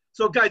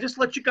 So, guys, just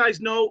to let you guys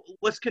know,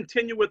 let's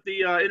continue with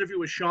the interview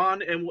with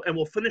Sean, and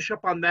we'll finish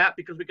up on that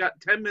because we got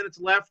 10 minutes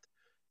left,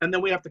 and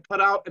then we have to cut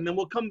out, and then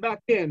we'll come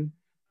back in,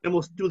 and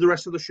we'll do the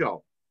rest of the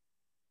show.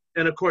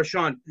 And, of course,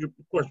 Sean, we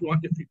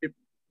want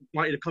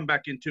you to come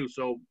back in, too,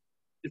 so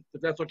if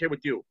that's okay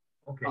with you.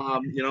 Okay.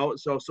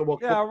 So we'll.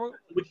 Yeah,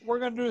 we're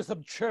gonna do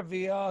some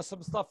trivia,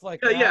 some stuff like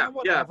that. Yeah.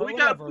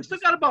 We still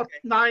got about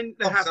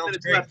 9.5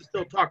 minutes left to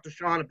still talk to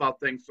Sean about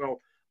things.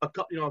 So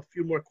a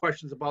few more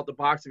questions about the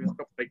boxing and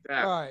stuff like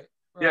that. Right.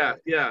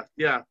 Yeah.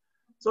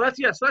 So that's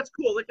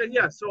cool.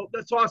 So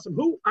that's awesome.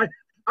 I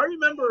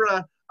remember.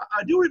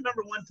 I do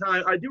remember one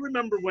time. I do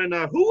remember when.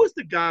 Who was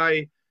the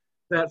guy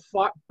that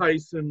fought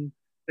Tyson?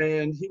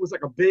 And he was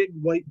like a big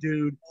white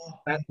dude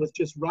that was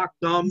just rock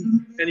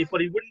dumb, but he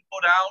wouldn't go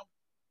down.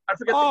 I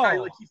forget the guy.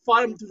 Like he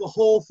fought him through the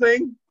whole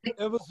thing.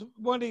 It was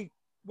when it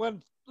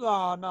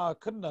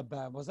couldn't have been.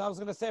 I was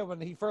gonna say when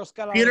he first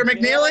got out. Peter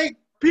McNeely.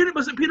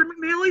 Was it Peter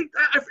McNeely?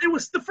 It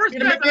was the first.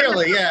 Peter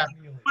McNeely. Yeah.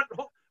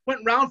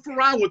 Went round for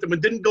round with him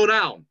and didn't go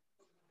down.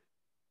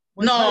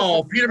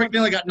 No, Peter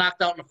McNeely got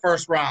knocked out in the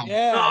first round.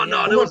 Yeah.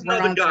 No, there was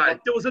another guy.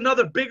 There was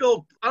another big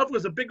old. I don't know if it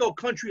was a big old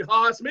country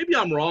hoss. Maybe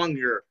I'm wrong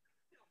here.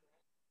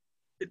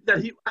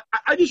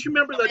 I just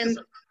remember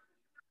that.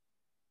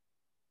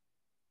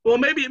 Well,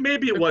 maybe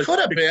it was. Could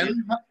have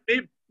been.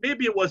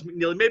 Maybe it was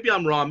McNeely. Maybe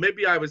I'm wrong.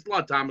 Maybe I was a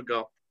long time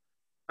ago.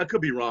 I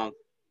could be wrong.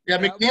 Yeah,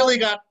 McNeely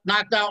got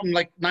knocked out in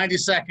like 90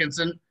 seconds.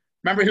 And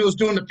remember he was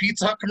doing the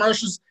Pizza Hut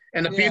commercials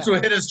and the pizza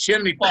would hit his chin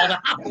and he fall down.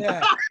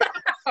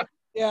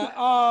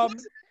 Yeah.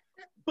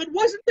 But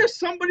wasn't there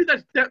somebody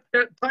that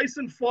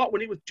Tyson fought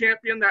when he was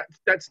champion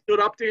that stood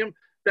up to him,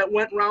 that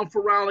went round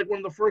for round, like one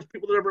of the first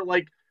people that ever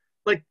like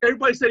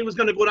everybody said he was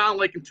going to go down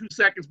like in 2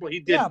 seconds, but he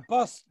didn't.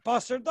 Yeah,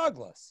 Buster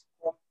Douglas.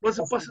 Was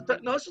it Buster?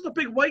 No, this was a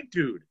big white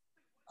dude.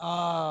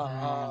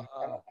 I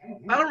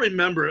don't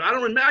remember.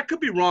 I could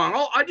be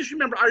wrong. I just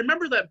remember. I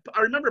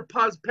remember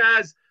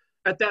Paz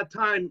at that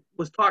time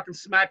was talking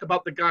smack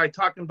about the guy,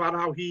 talking about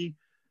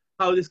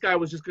how this guy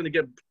was just going to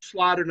get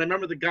slaughtered. And I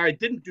remember the guy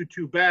didn't do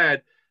too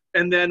bad.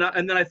 And then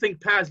I think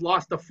Paz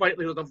lost the fight.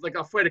 Like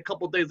a fight a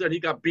couple of days later, he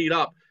got beat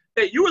up.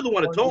 Hey, you were the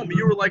one that told me.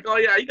 You were like, oh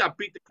yeah, he got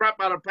beat the crap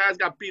out of Paz.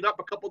 Got beat up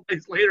a couple of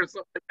days later, or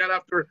something like that,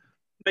 after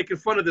making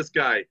fun of this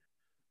guy.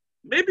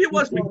 Maybe it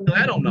was me.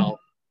 I don't know.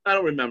 I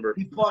don't remember.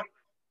 He fought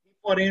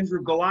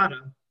Andrew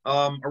Galata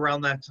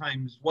around that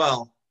time as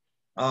well.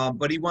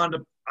 But he wound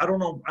up, I don't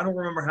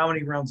remember how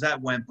many rounds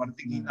that went, but I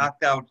think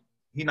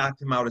he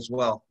knocked him out as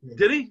well.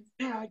 Did he?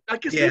 Yeah, I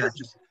guess he was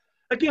just,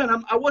 again,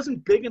 I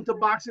wasn't big into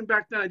boxing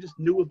back then. I just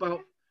knew about,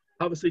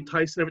 obviously,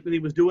 Tyson, everything he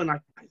was doing. I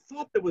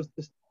thought there was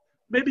this,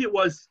 maybe it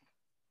was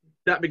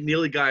that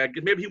McNeely guy.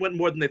 Maybe he went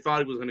more than they thought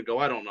he was going to go.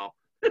 I don't know.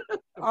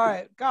 All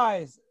right,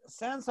 guys,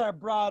 since I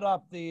brought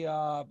up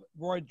the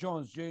Roy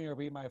Jones Jr.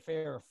 being my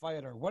favorite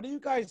fighter, what do you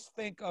guys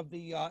think of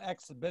the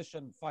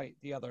exhibition fight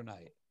the other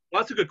night?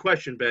 Well, that's a good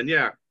question, Ben.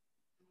 Yeah.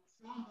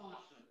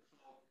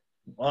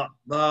 Well,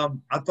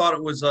 I thought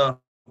it was a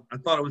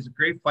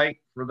great fight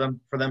for them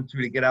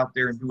two to get out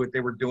there and do what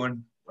they were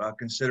doing,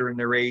 considering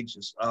their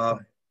ages,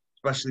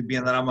 especially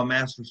being that I'm a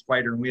Masters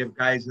fighter and we have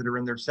guys that are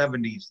in their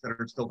 70s that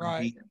are still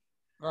competing.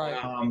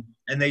 Right.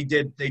 And they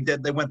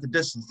went the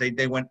distance.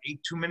 They went 8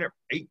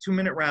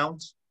 2-minute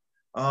rounds.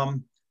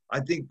 I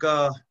think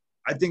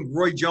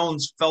Roy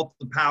Jones felt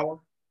the power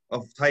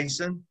of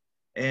Tyson,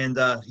 and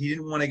he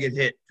didn't want to get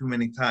hit too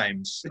many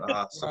times.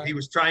 So he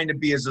was trying to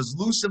be as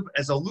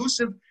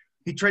elusive.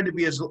 He tried to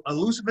be as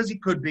elusive as he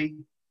could be,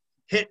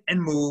 hit and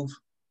move.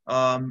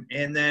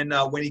 And then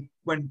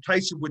when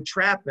Tyson would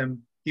trap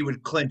him, he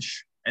would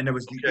clinch, and it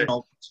was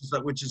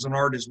which is an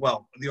art as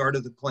well. The art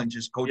of the clinch,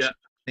 as Coach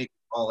Nate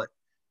call it.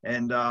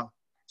 And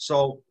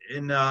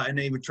and then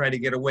he would try to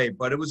get away,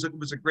 but it was a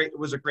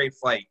great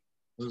fight.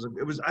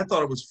 I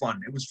thought it was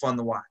fun. It was fun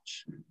to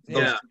watch.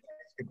 Yeah,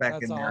 get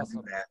back in there and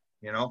do that.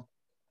 You know.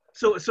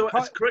 So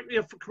correct me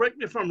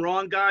if I'm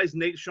wrong, guys.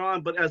 Nate,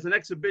 Sean, but as an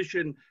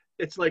exhibition,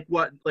 it's like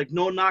what? Like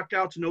no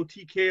knockouts, no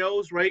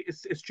TKOs, right?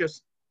 It's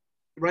just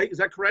right. Is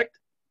that correct?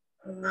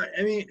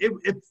 I mean,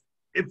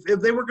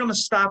 if they were going to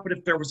stop it,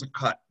 if there was a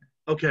cut.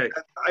 Okay.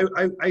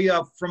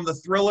 I from the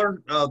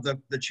Thriller,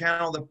 the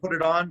channel that put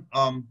it on,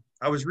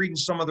 I was reading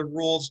some of the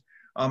rules.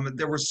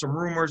 There were some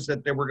rumors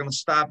that they were going to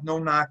stop, no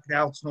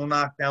knockouts, no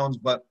knockdowns,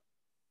 but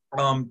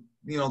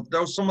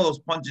there was some of those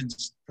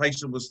punches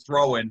Tyson was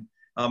throwing.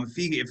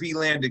 If he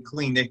landed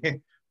clean,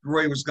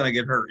 Roy was going to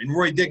get hurt, and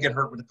Roy did get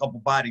hurt with a couple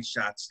body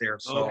shots there.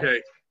 So,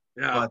 okay,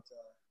 yeah.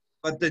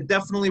 But they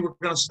definitely were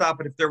going to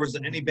stop it if there was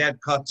any bad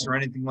cuts or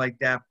anything like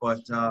that. But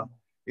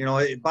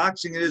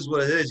boxing it is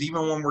what it is.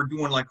 Even when we're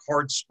doing like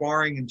hard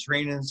sparring and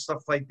training and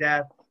stuff like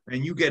that,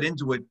 and you get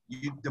into it,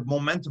 the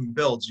momentum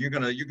builds. You're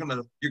gonna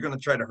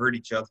try to hurt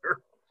each other.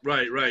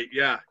 Right.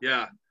 Yeah.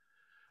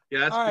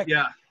 That's all right.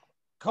 Yeah.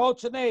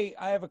 Coach Nate,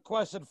 I have a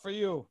question for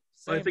you.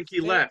 I think he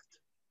left.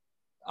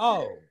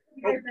 Oh.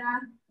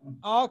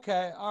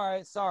 Okay. All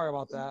right. Sorry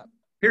about that.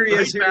 Here he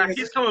is.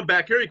 He's coming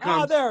back. Here he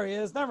comes. Oh, there he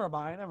is. Never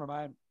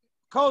mind.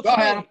 Coach Go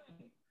ahead. Nate,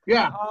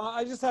 yeah.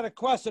 I just had a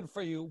question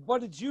for you. What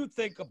did you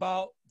think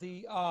about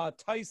the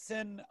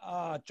Tyson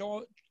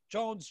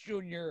Jones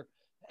Jr.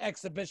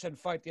 exhibition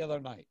fight the other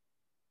night?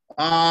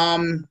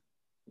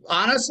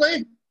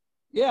 Honestly?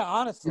 Yeah,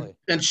 honestly.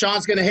 And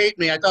Sean's going to hate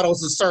me. I thought it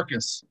was a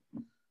circus.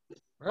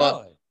 Really?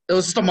 But it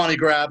was just a money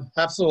grab.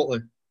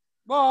 Absolutely.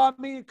 Well, I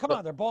mean, come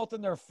on. They're both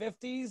in their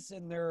 50s,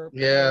 and they're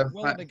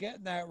willing to get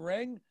in that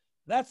ring.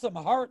 That's some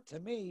heart to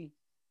me.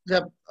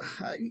 Yeah,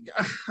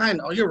 I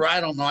know. You're right.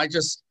 I don't know. I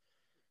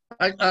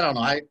don't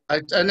know.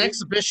 An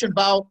exhibition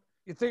bout.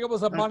 You think it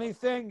was a money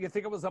thing?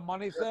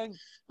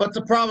 But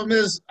the problem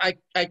is, I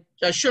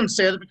shouldn't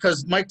say that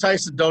because Mike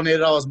Tyson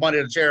donated all his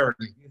money to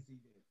charity.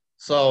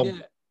 So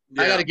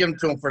I got to give him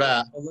to him for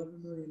that.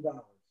 $11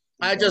 million.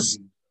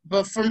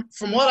 But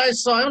from what I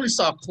saw, I only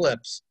saw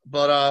clips.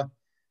 But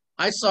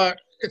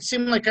it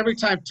seemed like every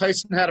time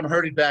Tyson had him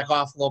hurt, he'd back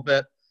off a little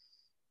bit.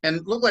 And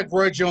it looked like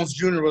Roy Jones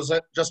Jr. was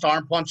just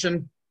arm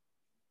punching,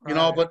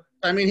 But,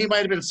 I mean, he might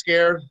have been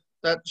scared.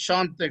 That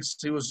Sean thinks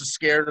he was just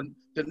scared and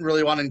didn't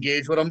really want to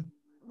engage with him.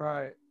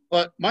 Right.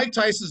 But Mike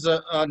Tyson's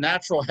a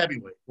natural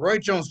heavyweight. Roy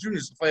Jones Jr.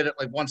 is fight at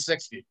like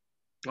 160.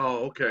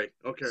 Oh, okay.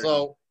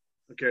 So,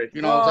 okay.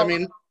 I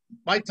mean,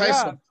 Mike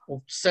Tyson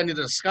will send you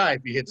to the sky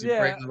if he hits you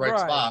right in the right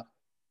spot.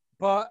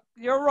 But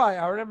you're right.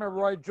 I remember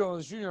Roy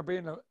Jones Jr.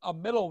 being a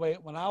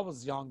middleweight when I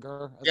was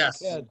younger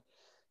as a kid,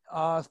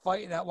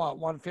 fighting at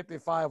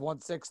 155,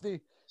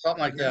 160.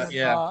 Something like that,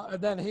 yeah.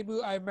 And then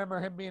I remember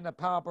him being a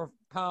pound for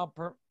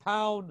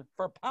pound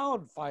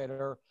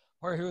fighter,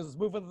 where he was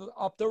moving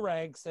up the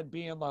ranks and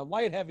being a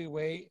light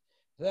heavyweight,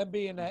 then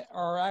being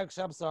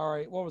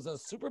what was it,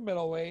 super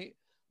middleweight,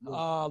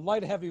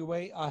 light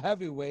heavyweight, a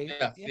heavyweight.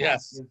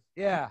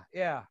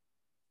 Yeah.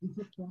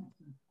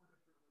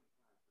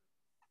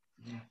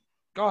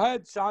 Go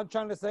ahead, Sean.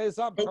 Trying to say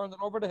something. Turn it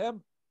over to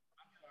him.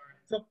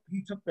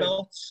 He took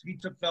belts. He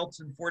took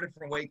belts in 4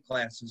 different weight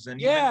classes, and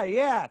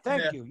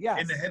thank you.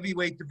 Yes. In the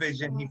heavyweight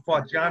division, he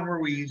fought John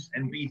Ruiz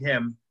and beat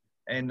him,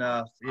 and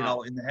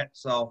in the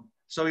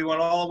so he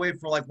went all the way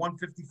from like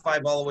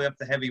 155 all the way up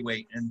to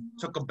heavyweight, and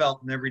took a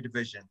belt in every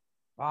division.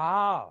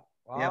 Wow.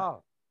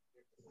 Yep.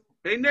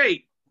 Hey,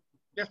 Nate.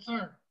 Yes,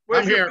 sir.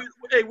 I'm here.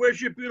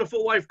 Where's your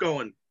beautiful wife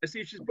going? I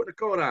see she's putting a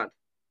coat on.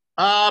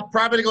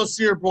 Probably to go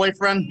see her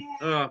boyfriend.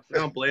 I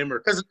don't blame her.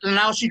 Because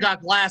now she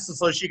got glasses,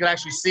 so she can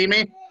actually see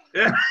me.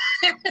 Yeah.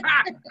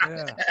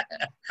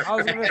 I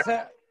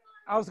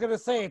was gonna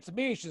say it's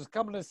me. She's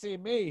coming to see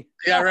me.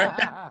 Yeah,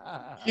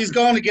 right. She's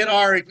going to get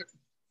Ari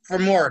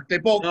from work. They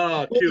both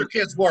their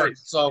kids work.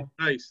 Nice. So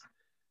nice.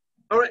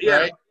 All right. Yeah.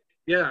 Right?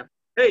 Yeah.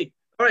 Hey.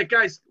 All right,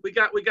 guys. We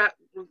got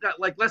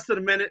like less than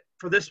a minute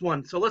for this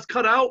one. So let's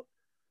cut out.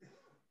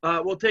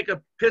 We'll take a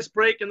piss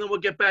break and then we'll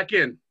get back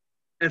in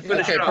and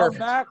finish up.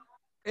 Perfect.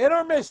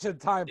 Intermission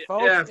time,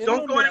 folks. Yeah,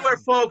 don't go anywhere,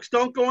 folks.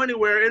 Don't go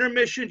anywhere.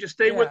 Intermission. Just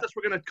stay with us.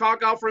 We're going to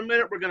talk out for a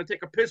minute. We're going to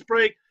take a piss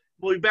break.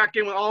 We'll be back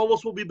in. All of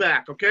us will be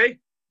back, okay?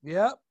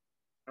 Yep.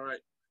 All right.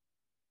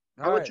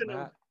 I'll let you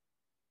know.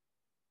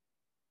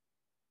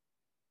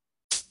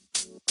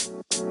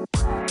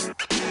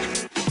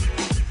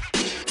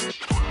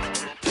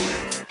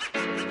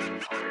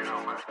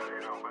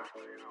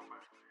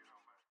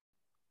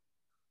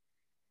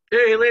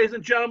 Hey, ladies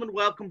and gentlemen,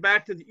 welcome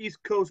back to the East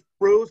Coast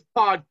Bros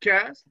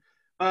podcast.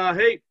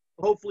 Hey,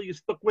 hopefully you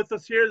stuck with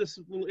us here. This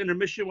is a little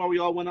intermission while we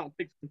all went out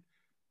and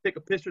take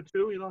a piss or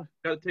two.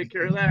 Got to take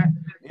care of that.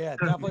 Yeah,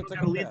 definitely.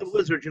 Got to lead the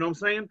lizard. You know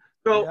what I'm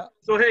saying?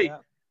 So hey,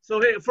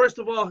 first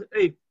of all,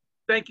 hey,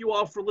 thank you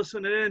all for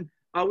listening in.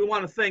 We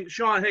want to thank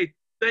Sean. Hey,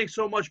 thanks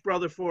so much,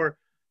 brother, for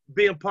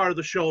being part of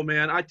the show,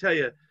 man. I tell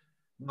you,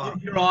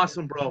 you're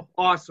awesome, bro.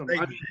 Awesome.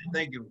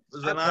 Thank you. It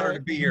was an honor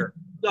to be here.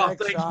 No,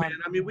 thanks, man.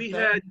 I mean, we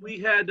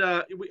had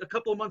a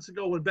couple of months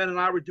ago when Ben and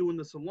I were doing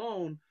this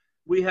alone.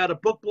 We had a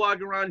book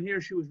blogger on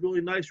here. She was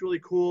really nice, really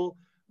cool.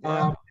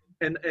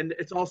 And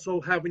it's also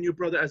having you,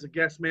 brother, as a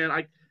guest, man.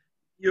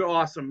 You're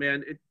awesome,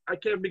 man. I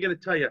can't begin to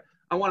tell you.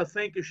 I want to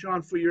thank you,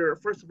 Sean,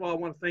 first of all, I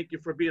want to thank you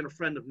for being a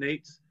friend of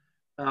Nate's,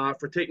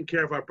 for taking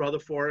care of our brother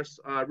for us.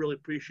 I really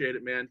appreciate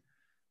it, man.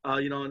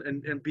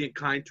 And being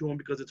kind to him,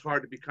 because it's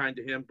hard to be kind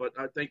to him, but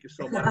thank you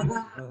so much.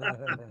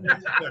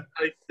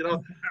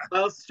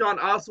 Sean,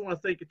 I also want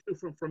to thank you too.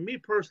 From me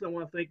personally, I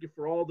want to thank you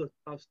for all the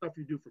stuff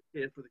you do for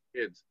the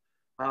kids.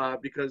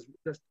 Because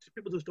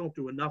people just don't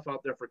do enough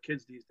out there for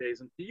kids these days.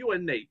 And to you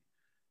and Nate,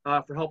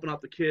 for helping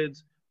out the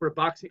kids, for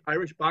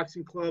Irish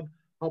Boxing Club,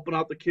 helping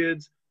out the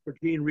kids, for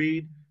Gene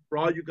Reed, for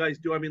all you guys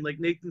do. I mean, like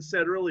Nathan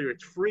said earlier,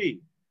 it's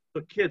free.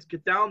 So kids,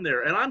 get down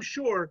there. And I'm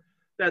sure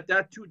that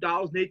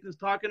 $2 Nathan's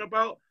talking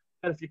about,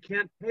 that if you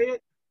can't pay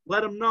it,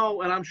 let him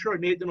know. And I'm sure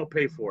Nathan will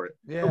pay for it.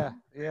 Yeah.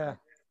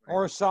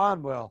 Or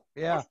Sean will.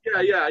 Yeah.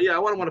 Yeah. I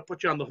wouldn't want to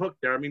put you on the hook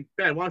there. I mean,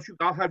 Ben,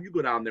 I'll have you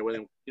go down there with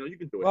him. You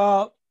can do it.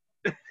 Well,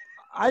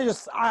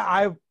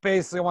 I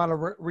basically want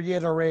to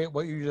reiterate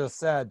what you just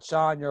said.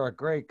 Sean, you're a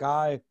great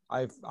guy.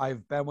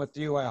 I've been with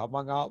you. I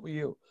hung out with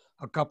you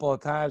a couple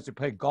of times. We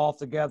played golf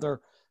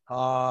together.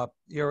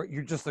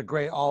 You're just a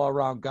great all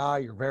around guy.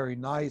 You're very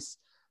nice.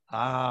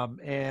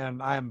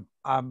 And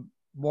I'm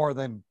more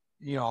than,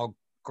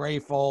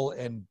 grateful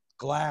and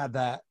glad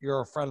that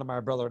you're a friend of my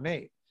brother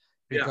Nate,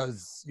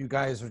 because you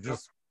guys are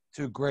just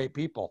two great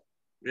people.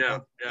 Yeah.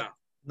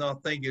 No,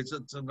 thank you.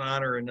 It's an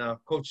honor, and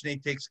Coach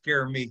Nate takes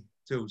care of me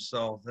too.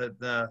 So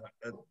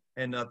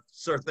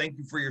sir, thank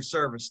you for your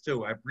service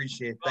too. I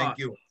appreciate it. Thank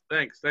you.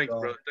 Thanks,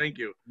 brother. Thank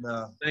you.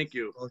 Thank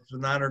you. Well, it's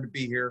an honor to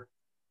be here.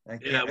 I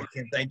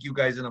can't thank you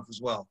guys enough as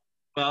well.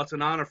 Well, it's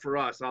an honor for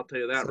us. I'll tell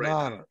you that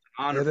now. It's an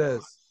honor. It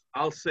is.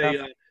 I'll say,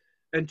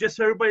 and just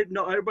so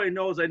everybody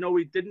knows, I know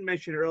we didn't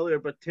mention it earlier,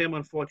 but Tim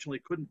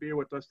unfortunately couldn't be here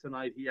with us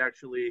tonight. He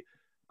actually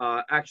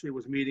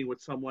was meeting with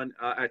someone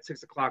at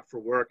 6:00 for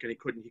work, and he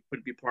couldn't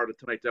be part of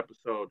tonight's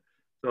episode.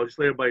 So just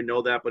let everybody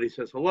know that. But he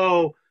says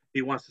hello.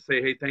 He wants to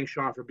say, hey, thanks,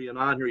 Sean, for being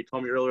on here. He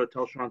told me earlier,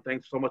 tell Sean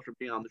thanks so much for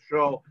being on the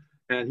show,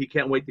 and he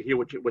can't wait to hear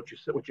what you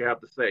have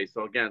to say.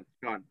 So again,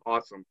 Sean,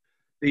 awesome.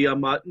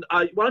 Why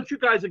don't you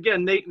guys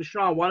again, Nate and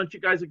Sean? Why don't you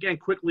guys again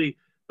quickly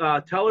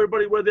tell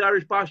everybody where the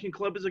Irish Boxing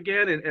Club is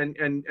again,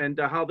 and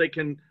how they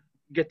can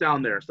get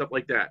down there, stuff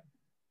like that.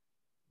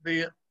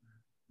 The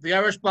The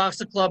Irish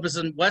Boxing Club is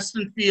in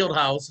Weston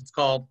Fieldhouse, it's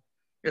called.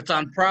 It's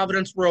on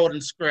Providence Road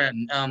in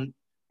Scranton.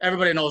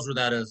 Everybody knows where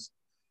that is.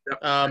 Yep.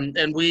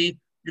 And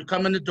you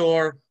come in the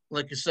door,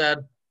 like you said,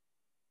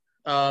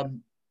 you have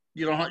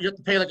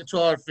to pay like a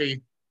 $12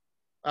 fee.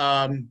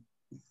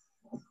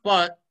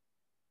 But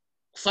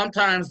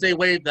sometimes they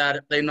waive that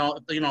if they know,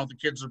 the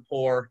kids are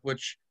poor,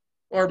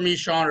 or me,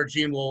 Sean, or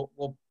Gene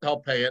will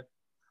help pay it.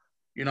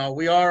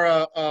 We are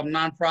a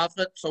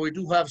nonprofit, so we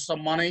do have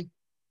some money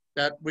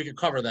that we can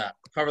cover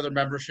the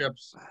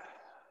memberships.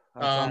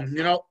 Awesome.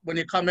 When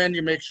you come in,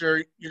 you make sure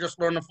you just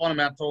learn the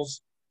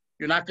fundamentals.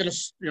 You're not gonna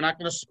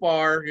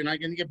spar. You're not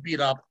gonna get beat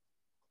up.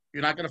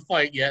 You're not gonna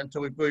fight yet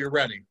until you're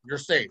ready. You're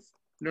safe.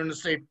 You're in a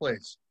safe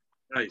place.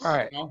 Nice. All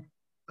right. And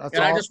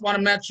awesome. I just want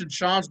to mention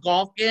Sean's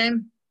golf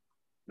game.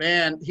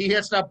 Man, he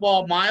hits that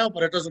ball a mile,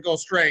 but it doesn't go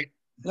straight.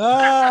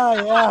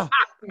 Yeah.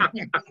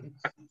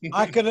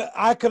 I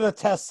could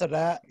attest to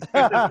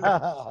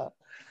that.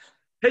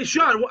 Hey,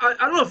 Sean, I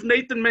don't know if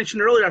Nathan mentioned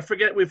earlier. I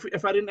forget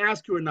if I didn't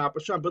ask you or not,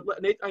 but Sean,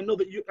 Nate, I know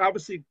that you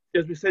obviously,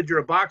 as we said, you're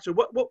a boxer.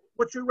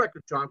 What's your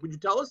record, Sean? Could you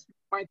tell us?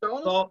 Mind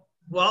telling us?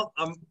 Well,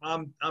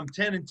 I'm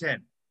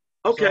 10-10.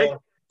 Okay.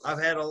 So I've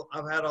had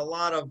a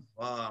lot of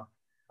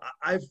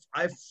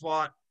I've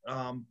fought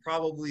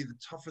probably the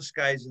toughest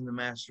guys in the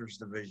Masters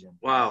division.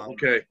 Wow.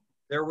 Okay.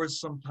 There was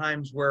some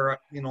times where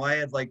I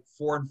had like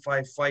 4 and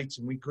 5 fights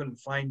and we couldn't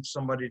find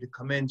somebody to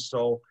come in,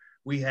 so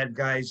we had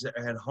guys that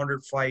had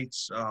 100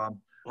 fights.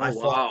 I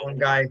fought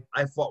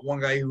one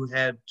guy who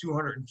had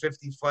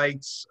 250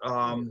 fights.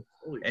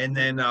 And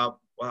then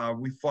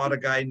we fought a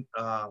guy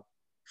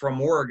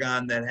from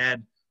Oregon that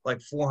had like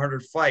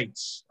 400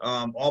 fights,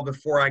 all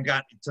before I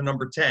got to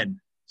number 10.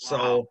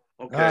 So,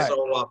 wow. Okay.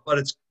 So, but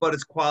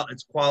it's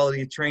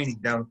quality of training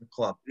down at the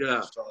club.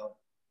 Yeah. So,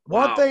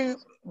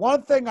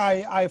 One thing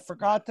I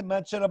forgot to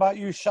mention about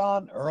you,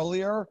 Sean,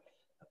 earlier,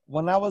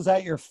 when I was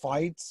at your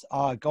fights,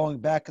 going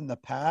back in the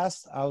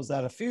past, I was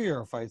at a few of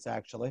your fights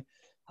actually.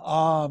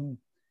 No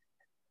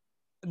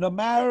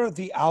matter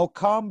the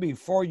outcome,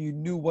 before you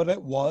knew what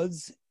it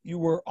was, you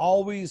were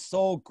always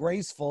so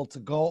graceful to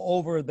go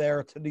over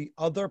there to the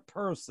other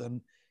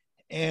person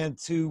and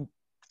to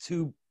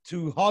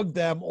hug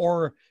them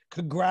or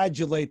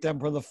congratulate them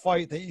for the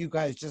fight that you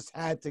guys just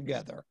had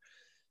together.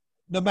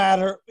 No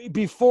matter,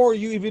 before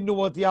you even knew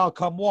what the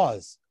outcome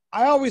was.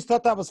 I always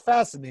thought that was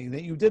fascinating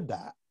that you did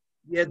that.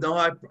 Yeah, no,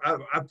 I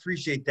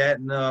appreciate that,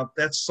 and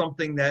that's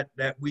something that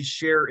we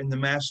share in the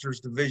Masters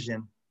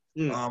division.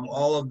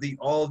 All of the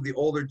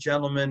older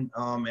gentlemen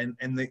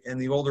and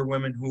the older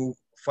women who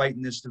fight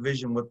in this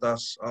division with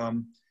us,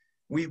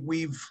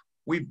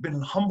 we've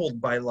been humbled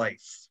by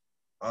life,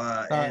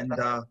 and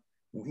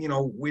we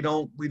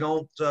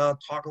don't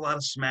talk a lot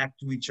of smack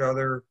to each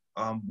other.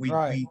 We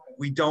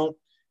don't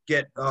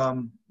get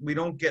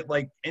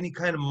like any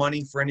kind of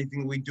money for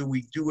anything we do.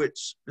 We do it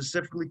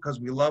specifically because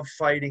we love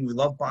fighting, we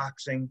love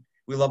boxing,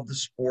 we love the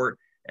sport,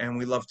 and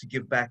we love to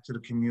give back to the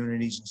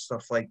communities and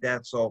stuff like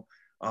that. So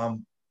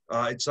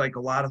it's like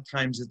a lot of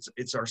times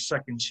it's our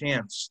second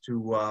chance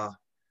to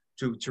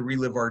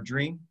relive our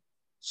dream.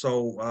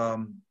 So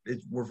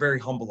we're very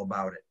humble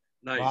about it.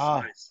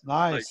 Nice,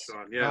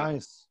 Sean. Yeah.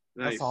 Nice.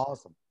 That's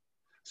awesome.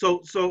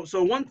 So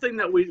one thing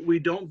that we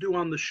don't do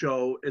on the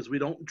show is we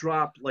don't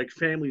drop like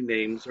family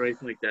names or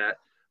anything like that.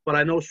 But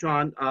I know,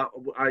 Sean,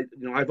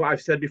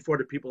 I've said before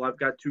to people, I've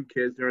got 2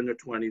 kids. They're in their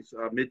 20s,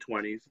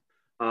 mid-20s.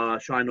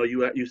 Sean, I know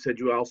you said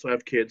you also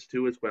have kids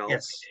too as well.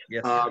 Yes.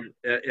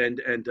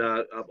 And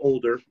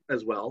older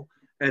as well.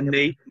 And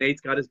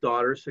Nate's got his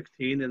daughter,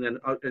 16, and then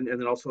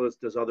also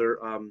there's other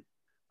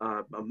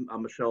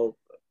Michelle,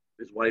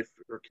 his wife,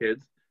 her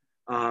kids.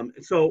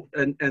 So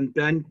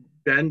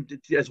Ben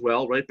as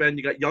well, right, Ben?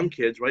 You got young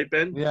kids, right,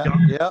 Ben? Yeah.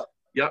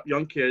 Yep,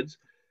 young kids.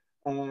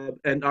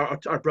 And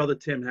our brother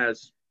Tim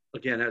has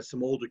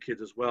some older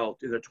kids as well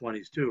in their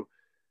 20s too.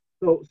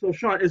 So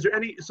Sean, is there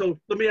any? So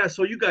let me ask.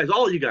 So you guys,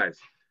 all of you guys,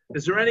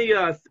 is there any?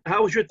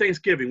 How was your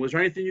Thanksgiving? Was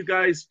there anything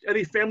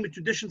any family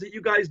traditions that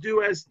you guys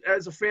do as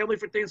a family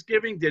for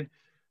Thanksgiving?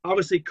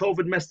 Obviously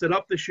COVID messed it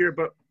up this year,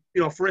 but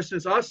for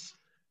instance,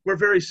 we're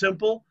very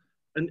simple,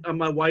 and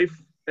my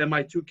wife and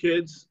my 2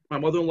 kids. My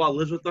mother-in-law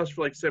lives with us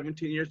for like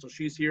 17 years, so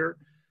she's here.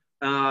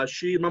 My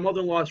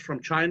mother-in-law is from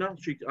China.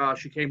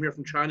 She came here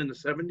from China in the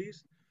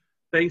 70s.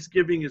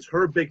 Thanksgiving is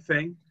her big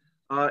thing.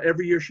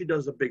 Every year she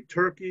does a big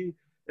turkey.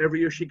 Every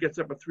year she gets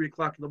up at 3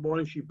 o'clock in the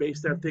morning. She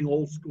bakes that thing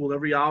old school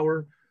every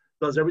hour,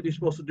 does everything she's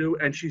supposed to do.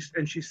 And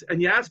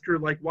you ask her,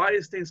 like, why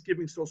is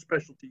Thanksgiving so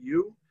special to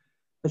you?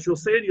 And she'll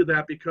say to you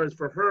that because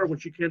for her, when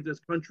she came to this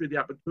country, the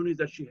opportunities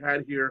that she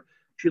had here,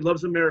 she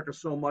loves America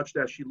so much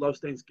that she loves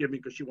Thanksgiving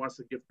because she wants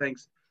to give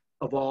thanks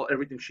of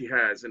everything she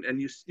has.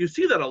 And you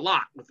see that a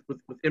lot with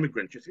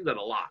immigrants. You see that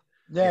a lot.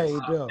 Yeah,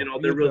 you do.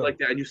 They're really like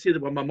that. And you see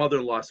that with my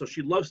mother-in-law. So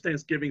she loves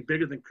Thanksgiving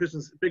bigger than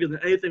Christmas, bigger than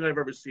anything I've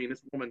ever seen.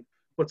 This woman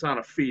puts on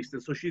a feast.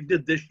 And so she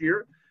did this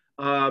year.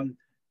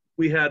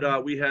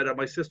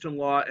 my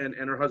sister-in-law and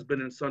her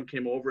husband and son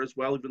came over as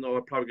well, even though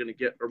I'm probably going to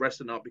get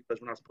arrested now because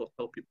we're not supposed to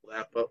tell people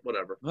that, but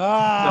whatever.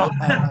 Now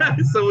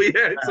it's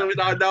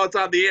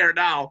on the air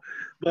now.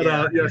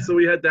 But so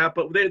we had that,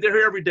 but they're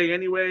here every day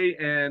anyway,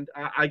 and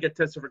I get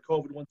tested for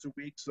COVID once a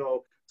week,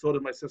 so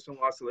did my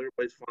sister-in-law, so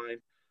everybody's fine.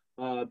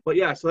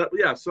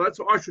 So that's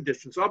our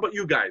tradition. So how about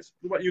you guys?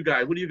 What do you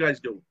guys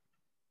do?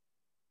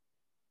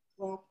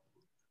 Well,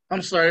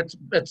 I'm sorry,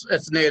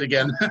 it's Nate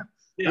again.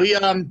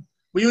 Yeah.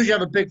 We usually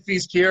have a big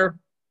feast here.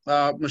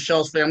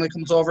 Michelle's family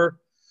comes over.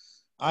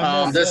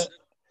 I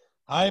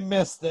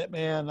missed it,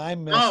 man. I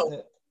missed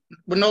it.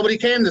 But nobody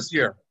came this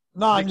year.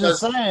 No, I'm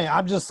just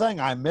saying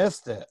I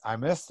missed it.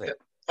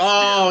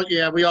 Oh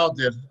yeah, we all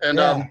did.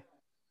 And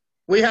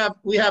we have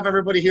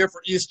everybody here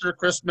for Easter,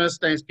 Christmas,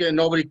 Thanksgiving.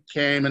 Nobody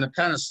came, and it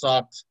kind of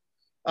sucked.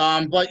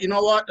 But you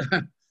know what?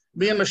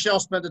 Me and Michelle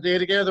spent the day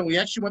together, and we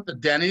actually went to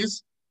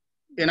Denny's,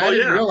 and I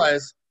didn't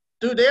realize.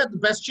 Dude, they had the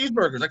best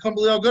cheeseburgers. I couldn't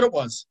believe how good it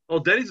was. Oh,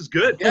 Denny's is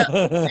good.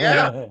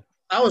 Yeah.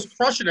 I was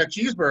crushing that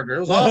cheeseburger. It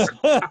was awesome.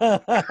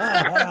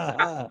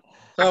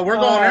 So we're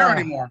going there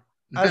anymore.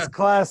 That's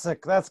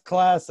classic. Go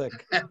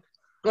ahead.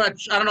 I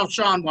don't know if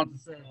Sean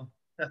wants to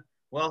say.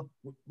 Well,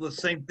 the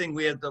same thing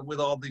we had with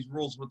all these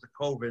rules with the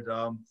COVID.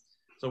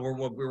 So we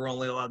were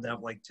only allowed to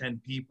have like 10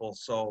 people.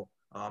 So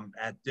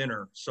at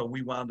dinner. So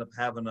we wound up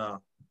having a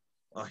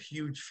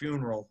huge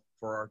funeral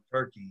for our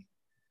turkey.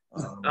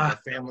 Our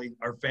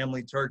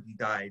family turkey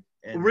died.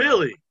 And,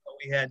 really?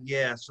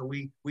 So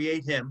we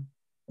ate him,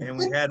 and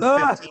we had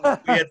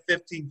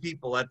 15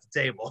 people at the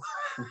table.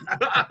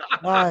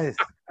 Nice.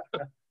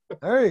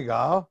 There you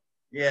go.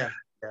 Yeah.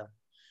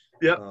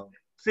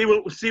 See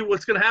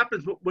what's going to happen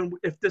is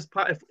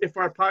if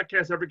our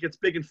podcast ever gets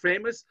big and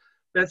famous,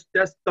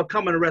 they'll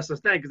come and arrest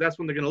us then, because that's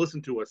when they're going to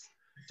listen to us.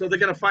 So they're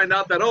going to find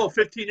out that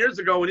 15 years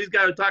ago when these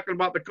guys were talking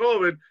about the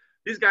COVID,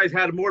 these guys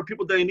had more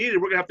people than they needed.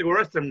 We're going to have to go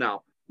arrest them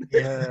now.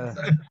 Yeah.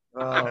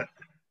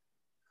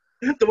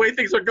 The way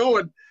things are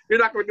going, you're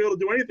not going to be able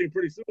to do anything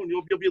pretty soon.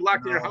 You'll be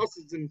locked in your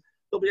houses, and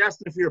they'll be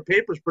asking for your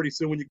papers pretty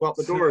soon when you go out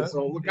the door.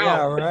 So look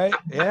out. Yeah, right.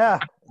 Yeah.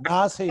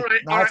 Nazi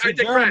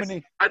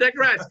Germany. I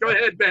digress. Go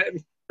ahead,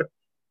 Ben.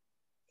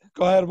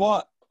 Go ahead.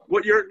 What?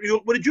 What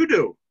did you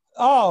do?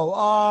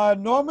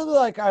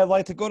 Normally, I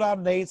like to go down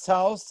to Nate's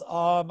house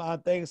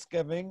on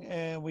Thanksgiving,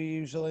 and we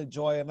usually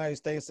enjoy a nice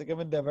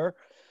Thanksgiving dinner.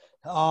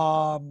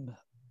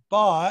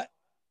 But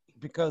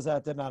because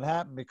that did not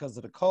happen because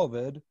of the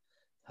COVID,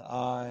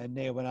 and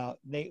Nate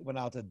went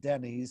out to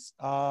Denny's.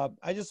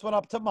 I just went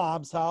up to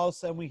Mom's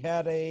house, and we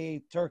had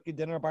a turkey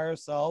dinner by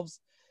ourselves,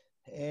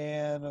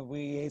 and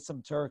we ate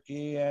some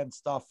turkey and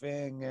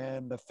stuffing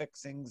and the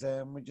fixings,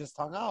 and we just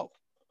hung out.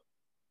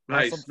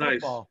 Nice.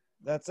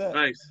 That's it.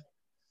 Nice.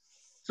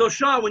 So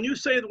Sean, when you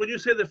say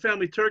the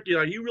family turkey,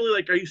 did you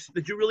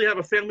really have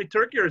a family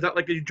turkey, or is that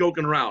like you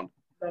joking around?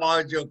 No,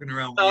 I'm joking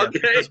around.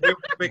 Okay.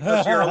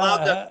 Because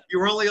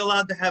you're only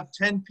allowed to have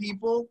 10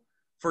 people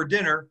for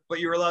dinner,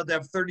 but you're allowed to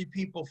have 30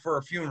 people for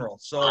a funeral.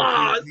 So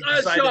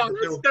that's awesome,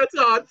 dude. That's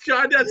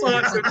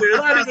awesome,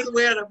 dude.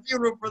 We had a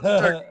funeral for the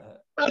turkey.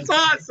 That's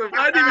awesome.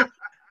 I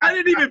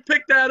didn't even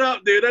pick that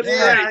up, dude. That's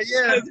great.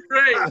 Yeah. That's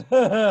great.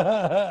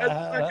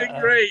 That's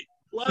fucking great.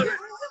 Love it.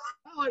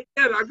 Oh, I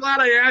get it. I'm glad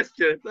I asked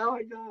you. Now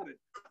I got it.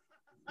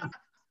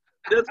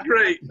 That's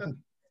great.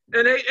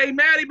 And hey,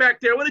 Maddie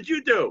back there, what did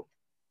you do?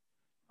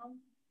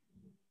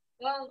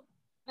 Well,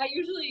 I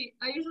usually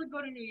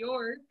go to New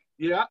York.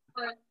 Yeah.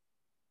 But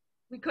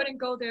we couldn't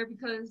go there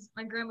because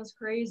my grandma's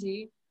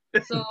crazy.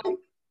 So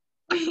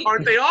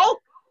aren't they all?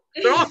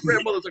 They're all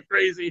grandmothers are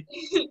crazy.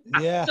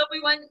 Yeah. So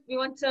we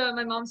went to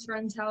my mom's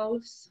friend's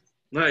house.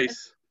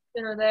 Nice.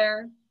 Dinner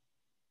there.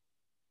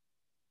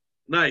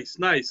 Nice.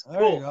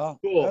 There you go.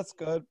 Cool. That's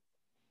good.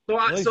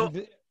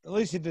 At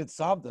least you did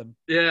something.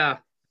 Yeah.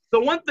 So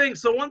one thing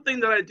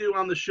that I do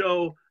on the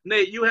show,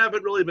 Nate, you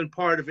haven't really been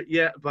part of it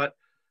yet, but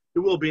it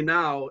will be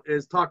now,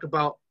 is talk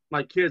about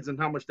my kids and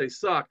how much they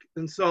suck.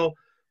 And so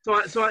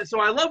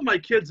I love my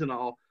kids and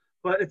all,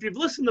 but if you've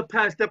listened to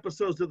past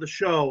episodes of the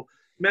show,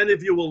 many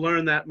of you will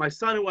learn that my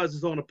son, who has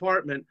his own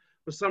apartment,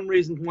 for some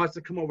reason wants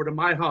to come over to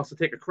my house to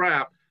take a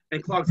crap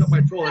and clogs up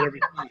my toilet every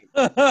time.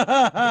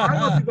 I don't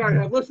know if you guys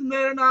have listened to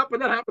it or not, but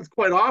that happens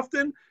quite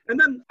often. And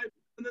then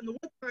the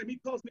one time he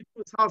calls me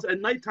to his house at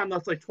nighttime,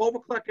 that's like 12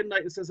 o'clock at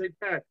night, and says, "Hey,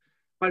 Pat,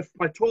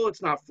 my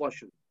toilet's not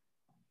flushing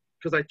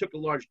because I took a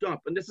large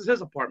dump." And this is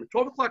his apartment,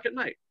 12 o'clock at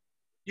night.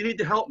 "You need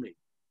to help me."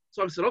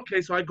 So I said,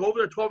 okay. So I go over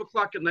there 12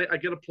 o'clock at night. I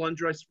get a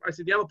plunger. I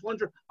said, "Do you have a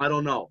plunger?" "I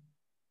don't know."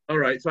 All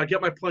right. So I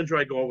get my plunger.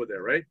 I go over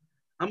there, right?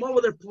 I'm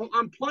over there.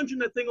 I'm plunging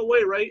that thing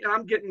away, right? And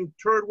I'm getting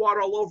turd water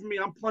all over me.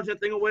 I'm plunging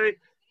that thing away.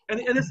 And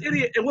this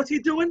idiot, and what's he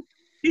doing?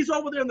 He's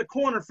over there in the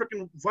corner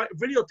freaking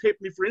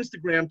videotaping me for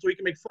Instagram so he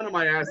can make fun of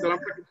my ass that I'm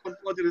freaking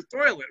plunging his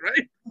toilet,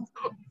 right?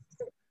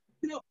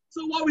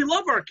 So while we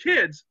love our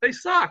kids, they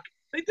suck.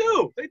 They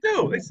do. They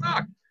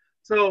suck.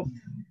 So,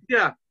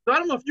 yeah. So I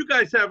don't know if you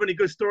guys have any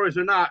good stories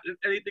or not.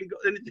 Anything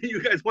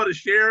you guys want to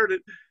share that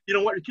you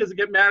don't want your kids to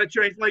get mad at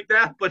you or anything like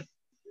that, but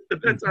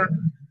that's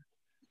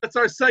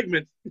our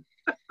segment.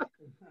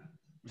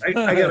 I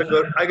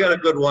got a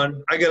good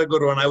one.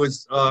 I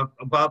was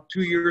about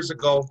 2 years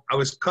ago. I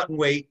was cutting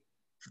weight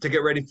to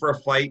get ready for a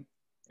fight,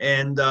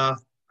 and I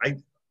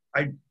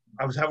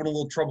was having a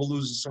little trouble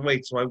losing some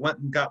weight. So I went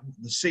and got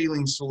the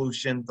saline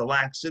solution, the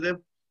laxative,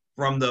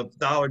 from the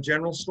Dollar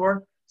General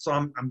store. So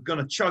I'm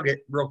gonna chug it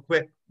real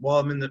quick while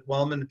I'm in the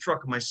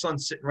truck, and my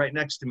son's sitting right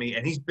next to me,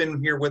 and he's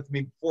been here with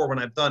me before when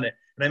I've done it,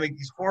 and I make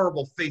these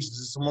horrible faces.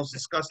 It's the most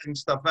disgusting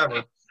stuff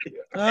ever,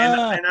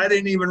 and I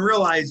didn't even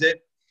realize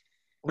it.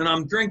 And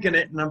I'm drinking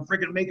it, and I'm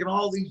freaking making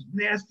all these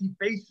nasty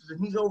faces, and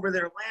he's over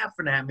there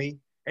laughing at me,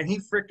 and he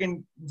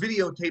freaking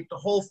videotaped the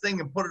whole thing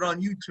and put it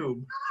on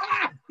YouTube.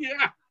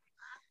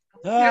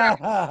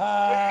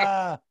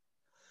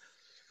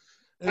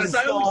 As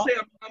I always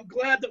say, I'm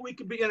glad that we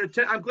can be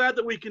entertained. I'm glad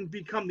that we can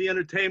become the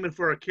entertainment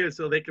for our kids,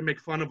 so they can make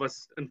fun of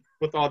us and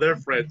with all their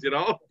friends. You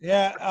know?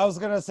 Yeah, I was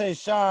gonna say,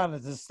 Sean,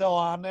 is it still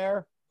on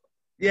there?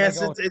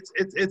 Yes,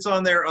 it's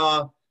on there.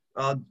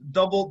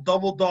 Double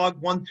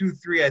Dog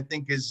 123, I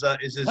think is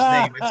his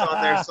name. It's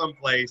on there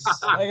someplace.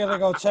 I gotta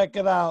go check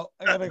it out.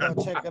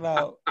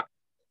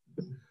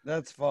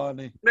 That's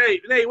funny.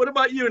 Nate, what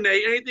about you,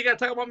 Nate? Anything you got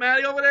to talk about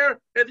Maddie over there?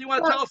 Anything you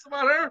want to tell us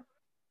about her?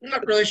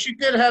 Not really. She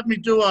did have me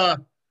do a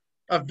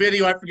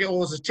video. I forget what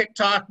was a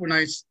TikTok when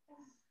I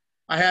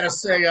had to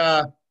say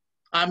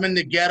I'm in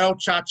the ghetto,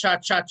 cha cha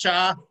cha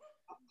cha.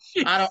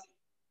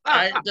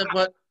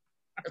 But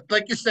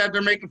like you said,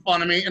 they're making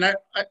fun of me, and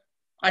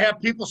I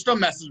have people still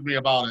message me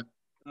about it.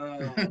 Oh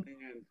man.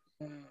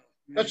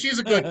 But she's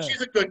a good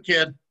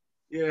kid.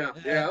 Yeah.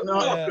 They're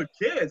all good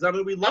kids. I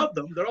mean, we love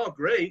them. They're all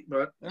great,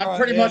 but I'm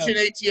pretty much an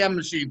ATM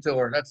machine to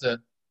her. That's it.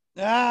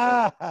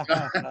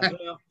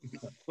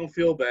 Don't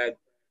feel bad.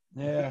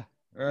 Yeah.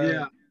 Right.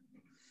 Yeah.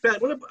 Ben,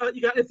 what about,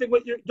 you got anything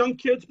with your young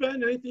kids,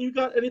 Ben?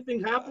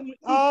 Anything happen with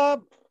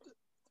you?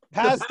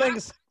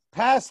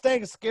 Past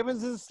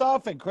Thanksgivings and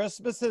stuff and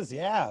Christmases,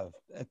 yeah.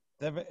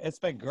 It's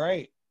been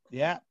great.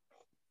 Yeah.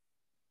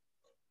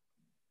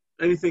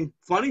 Anything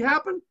funny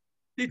happen?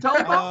 Can you tell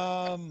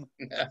about?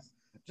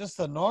 Just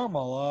the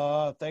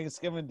normal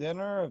Thanksgiving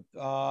dinner.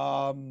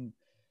 And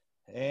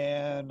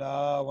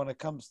when it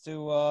comes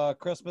to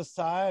Christmas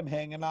time,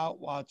 hanging out,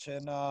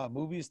 watching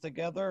movies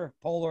together.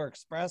 Polar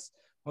Express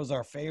was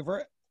our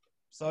favorite.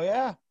 So,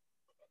 yeah.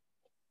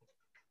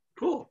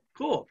 Cool.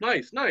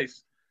 Nice.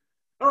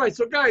 All right,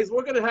 so guys,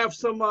 we're going to have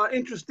some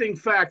interesting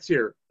facts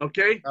here,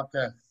 okay?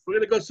 Okay. We're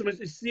going to go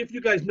see if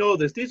you guys know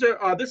this. This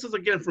is,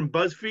 again, from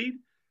BuzzFeed,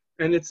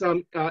 and it's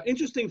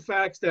interesting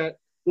facts that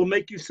will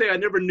make you say, I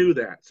never knew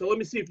that. So let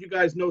me see if you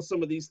guys know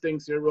some of these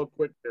things here real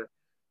quick here.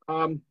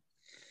 So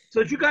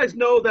did you guys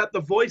know that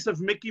the voice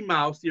of Mickey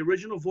Mouse, the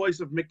original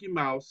voice of Mickey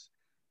Mouse,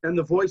 and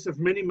the voice of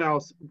Minnie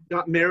Mouse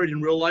got married in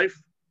real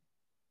life?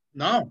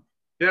 No.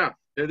 Yeah,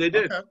 they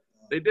did. Okay.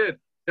 They did.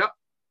 Yep.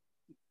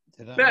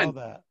 Did I know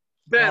that?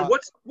 Ben,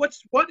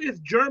 what is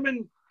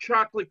German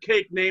chocolate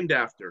cake named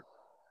after?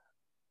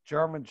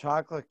 German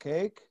chocolate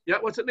cake? Yeah,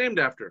 what's it named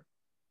after?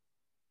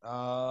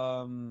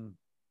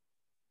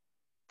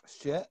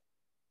 Shit.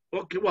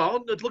 Okay,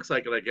 well, it looks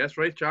like it, I guess,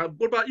 right, Sean?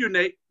 What about you,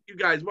 Nate? You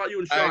guys, what about you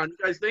and Sean? You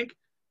guys think?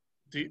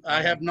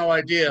 I have no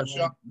idea.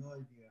 No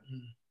idea.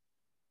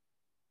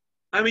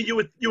 I mean, you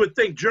would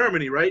think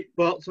Germany, right?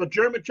 Well, so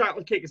German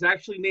chocolate cake is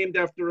actually named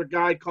after a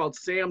guy called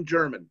Sam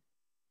German.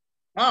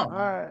 Oh. All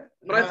right.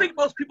 But I think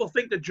most people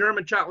think that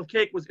German chocolate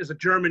cake is a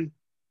German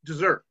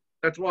dessert.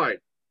 That's why.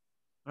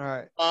 All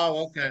right.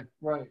 Oh, okay.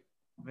 Right.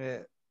 Yeah.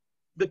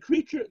 The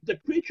creature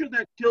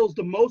that kills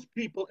the most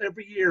people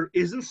every year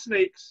isn't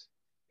snakes,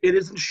 it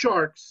isn't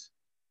sharks,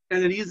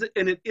 and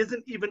it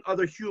isn't even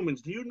other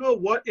humans. Do you know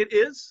what it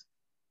is?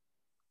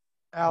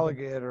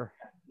 Alligator.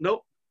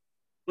 Nope.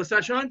 What's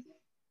that, Sean?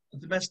 A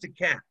domestic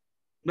cat.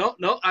 No.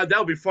 That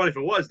would be funny if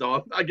it was,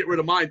 though. I'd get rid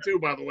of mine too,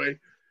 by the way.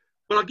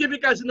 But I'll give you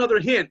guys another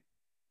hint.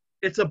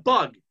 It's a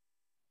bug.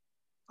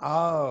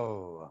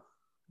 Oh.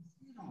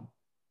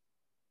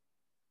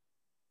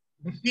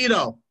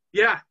 Mosquito.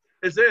 Yeah,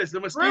 it is. The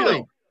mosquito.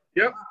 Really?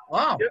 Yep.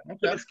 Wow. Yep. Okay.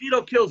 The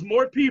mosquito kills the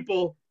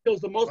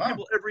most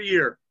people every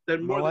year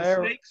than more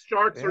than snakes,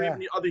 sharks, or even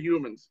the other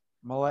humans.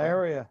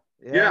 Malaria.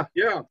 Yeah.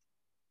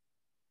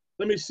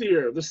 Let me see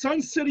here. The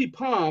Sun City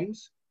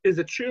Palms is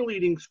a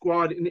cheerleading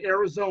squad in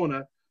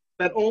Arizona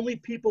that only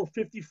people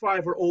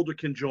 55 or older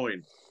can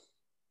join.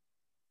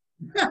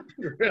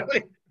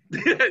 Really?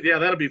 Yeah,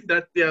 that'll be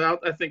that. Yeah,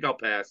 I think I'll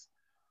pass.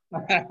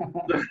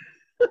 Let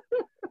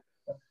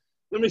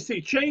me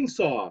see.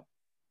 Chainsaw,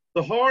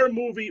 the horror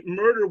movie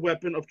murder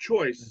weapon of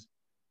choice,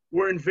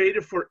 were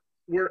invented.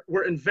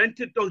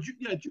 Oh, did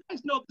you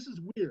guys know this is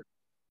weird?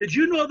 Did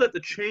you know that the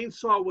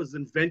chainsaw was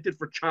invented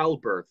for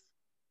childbirth?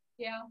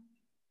 Yeah.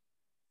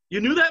 You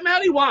knew that,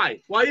 Maddie?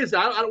 Why? Why is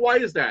that? Why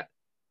is that?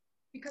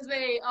 Because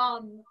they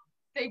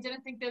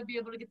didn't think they'd be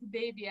able to get the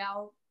baby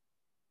out.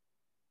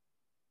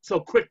 So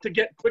quick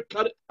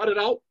cut it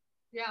out.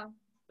 Yeah.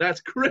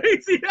 That's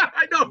crazy. Yeah,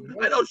 I know.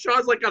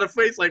 Sean's like got a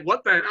face like,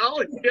 what the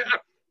hell?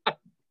 Yeah.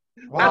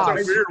 Wow.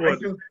 That's a weird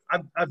one.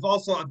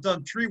 I've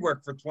done tree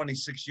work for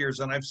 26 years,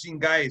 and I've seen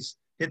guys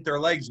hit their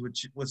legs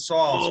with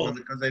saws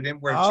because they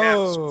didn't wear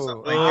chaps or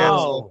something like that.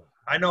 So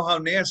I know how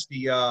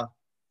nasty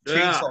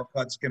chainsaw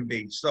cuts can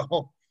be.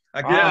 So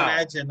I can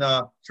imagine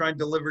trying to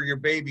deliver your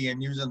baby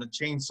and using a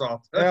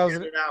chainsaw to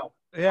get it out.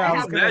 Yeah, I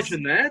was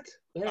imagine that.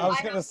 I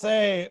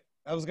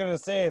was gonna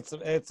say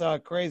it's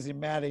crazy.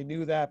 Maddie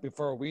knew that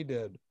before we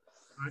did.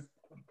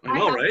 I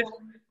know, right?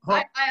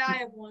 I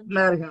have one.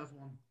 Maddie has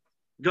one.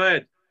 Go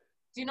ahead.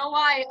 Do you know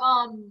why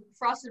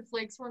Frosted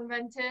Flakes were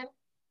invented?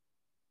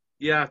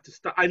 Yeah,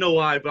 I know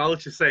why, but I'll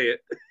let you say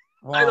it.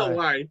 Why? I know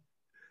why.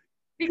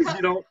 Because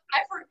you don't.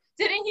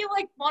 Didn't he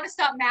like want to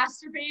stop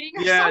masturbating?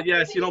 Or Yeah, something?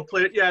 yes, you don't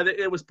play it. Yeah,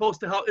 it was supposed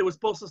to help. It was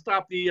supposed to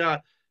stop the what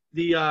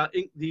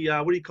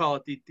do you call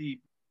it? The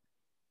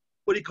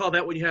what do you call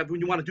that when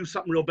you want to do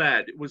something real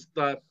bad? It was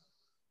the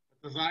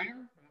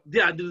desire.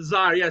 Yeah, the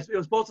desire. Yes, it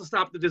was supposed to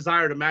stop the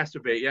desire to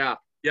masturbate. Yeah,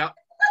 yep.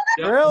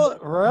 Really?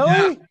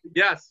 Yeah.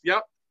 Yes.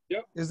 Yep.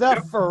 Yep. Is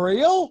that for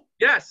real?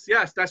 Yes.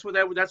 Yes. That's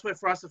why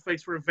Frosted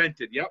Flakes were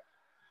invented. Yep.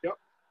 Yep.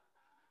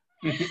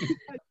 You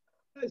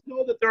guys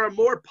know that there are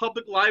more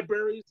public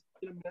libraries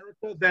in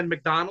America than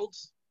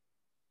McDonald's?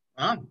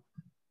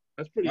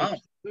 That's pretty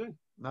interesting.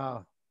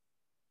 No.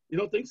 You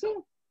don't think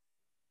so?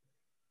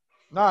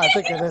 No, I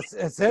think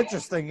it's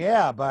interesting,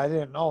 yeah, but I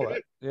didn't know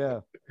it.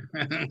 Yeah.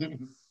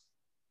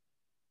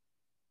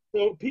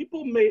 So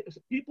people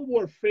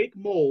wore fake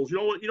moles. You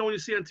know when you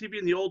see on TV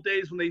in the old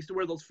days when they used to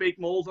wear those fake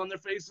moles on their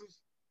faces?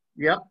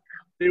 Yep.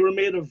 They were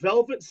made of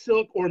velvet,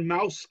 silk, or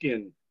mouse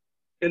skin,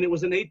 and it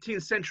was an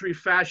 18th century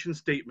fashion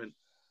statement.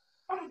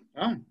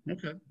 Oh,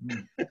 okay.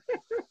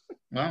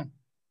 Wow.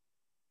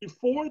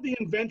 Before the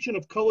invention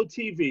of color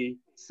TV,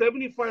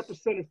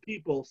 75% of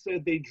people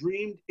said they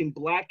dreamed in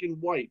black and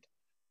white.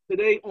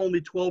 Today, only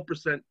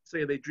 12%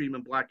 say they dream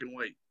in black and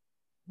white.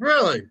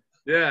 Really?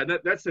 Yeah,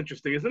 that's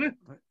interesting, isn't it?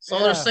 So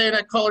they're saying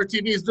that color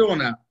TV is doing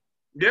that.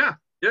 Yeah,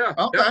 yeah.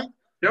 Okay.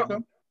 Yep. Okay.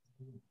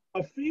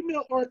 A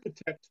female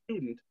architect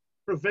student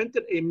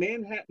prevented a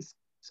Manhattan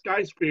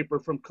skyscraper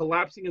from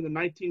collapsing in the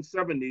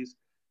 1970s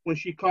when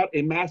she caught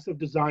a massive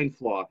design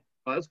flaw.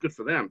 Oh, that's good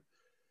for them.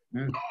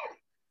 Mm.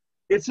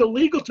 It's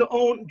illegal to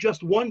own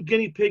just one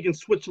guinea pig in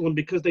Switzerland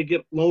because they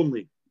get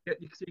lonely.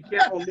 You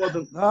can't own more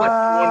than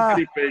one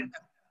guinea pig.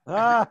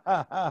 I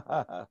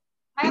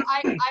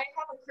have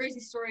a crazy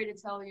story to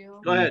tell you.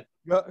 Go ahead.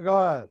 Go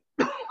ahead.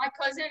 My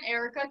cousin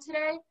Erica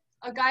today,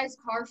 a guy's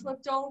car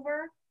flipped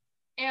over,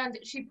 and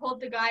she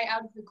pulled the guy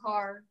out of the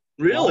car.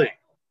 Really?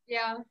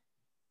 Yeah.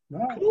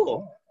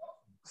 Cool.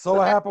 So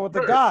what happened with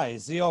the guy?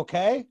 Is he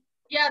okay?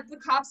 Yeah, the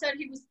cop said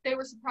they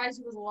were surprised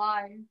he was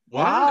alive.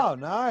 Wow,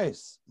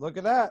 nice. Look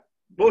at that.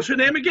 What was your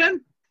name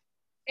again?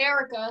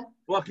 Erica.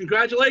 Well,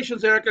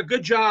 congratulations, Erica.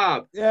 Good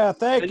job. Yeah,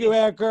 thank you,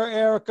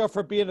 Erica,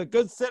 for being a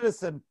good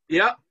citizen.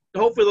 Yep.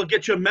 Hopefully they'll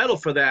get you a medal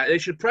for that. They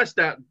should press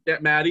that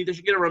Maddie. They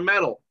should get her a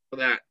medal for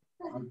that.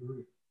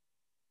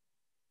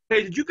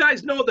 Hey, did you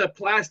guys know that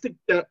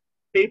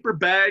paper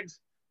bags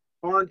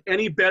aren't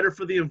any better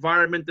for the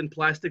environment than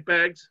plastic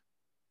bags?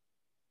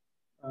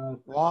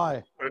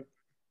 Why?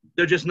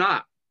 They're just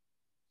not.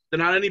 They're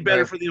not any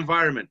better for the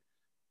environment.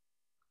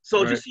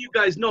 So just so you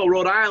guys know,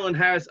 Rhode Island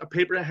has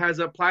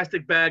a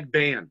plastic bag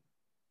ban.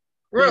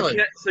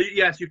 Really?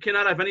 Yes, you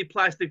cannot have any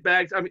plastic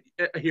bags. I mean,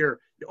 here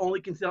you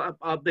only can sell.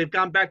 They've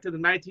gone back to the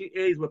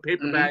 1980s with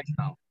paper bags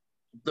now.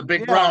 The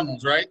big brown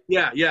ones, right?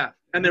 Yeah, yeah,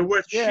 and they're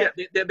worth shit.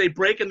 They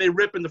break and they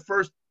rip in the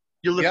first.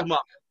 You lift them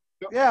up.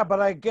 Yeah,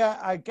 but I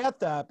get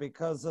that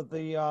because of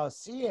the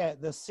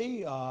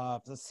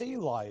sea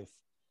life.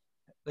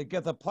 They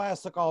get the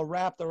plastic all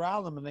wrapped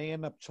around them and they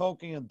end up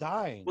choking and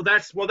dying. Well,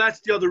 that's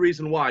the other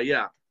reason why.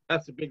 Yeah,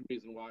 that's the big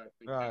reason why. I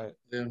think. Right.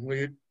 Yeah,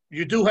 well,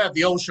 you do have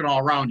the ocean all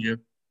around you.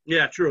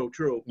 Yeah, true.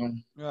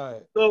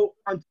 Right. So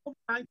until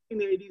the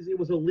 1980s, it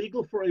was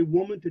illegal for a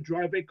woman to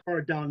drive a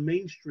car down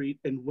Main Street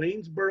in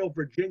Waynesboro,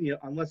 Virginia,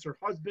 unless her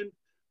husband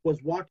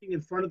was walking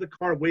in front of the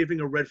car waving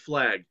a red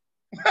flag.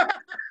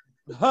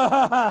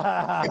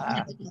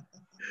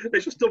 They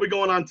should still be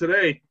going on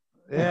today.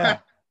 Yeah.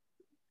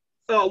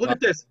 Oh, look at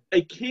this.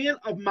 A can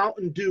of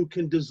Mountain Dew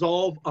can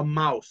dissolve a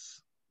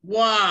mouse.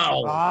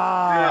 Wow.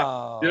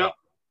 Wow. Yeah.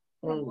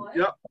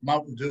 Yep.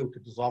 Mountain Dew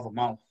could dissolve a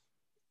mouse.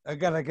 I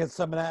gotta get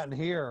some of that in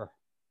here.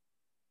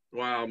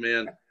 Wow,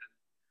 man.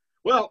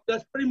 Well,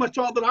 that's pretty much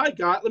all that I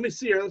got. Let me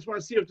see here. I just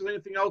want to see if there's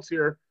anything else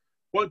here.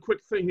 One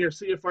quick thing here.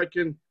 See if I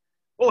can.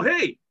 Oh,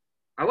 hey,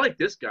 I like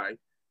this guy.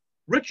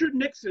 Richard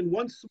Nixon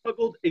once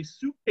smuggled a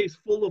suitcase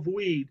full of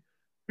weed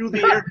through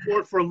the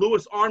airport for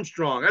Louis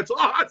Armstrong. That's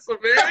awesome,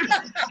 man.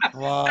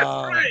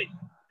 Wow. That's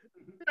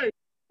great.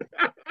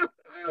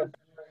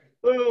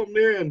 Oh,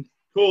 man.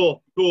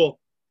 Cool.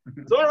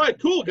 It's all right.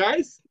 Cool,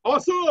 guys.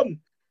 Awesome.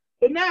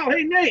 So now,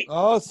 hey, Nate.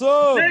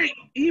 Awesome. Nate,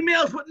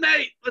 emails with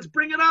Nate. Let's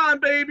bring it on,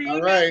 baby. All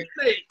right.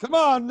 Nate. Come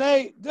on,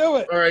 Nate. Do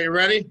it. All right, you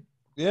ready?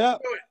 Yeah.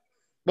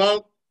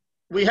 Well,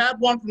 we had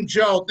one from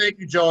Joe. Thank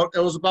you, Joe. It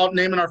was about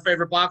naming our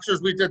favorite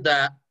boxers. We did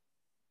that.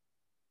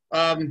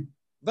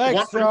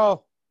 Thanks,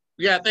 Joe.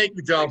 Yeah, thank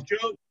you, Joe. Thanks,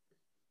 Joe.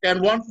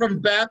 And one from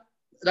Beth.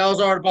 That was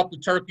all about the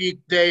Turkey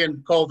Day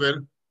and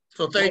COVID.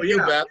 So thank you,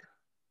 Beth.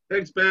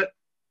 Thanks, Beth.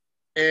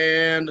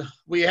 And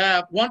we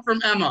have one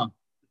from Emma.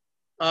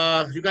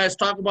 You guys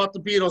talk about the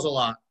Beatles a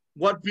lot.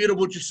 What Beatle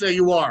would you say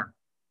you are?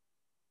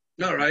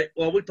 All right.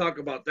 Well, we talk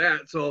about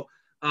that. So,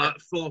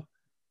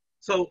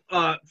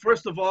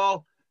 first of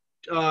all,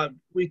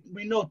 we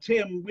know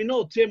Tim. We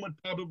know Tim would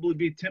probably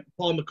be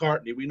Paul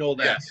McCartney. We know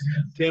that. Yes.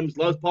 Tim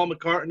loves Paul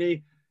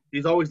McCartney.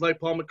 He's always liked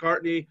Paul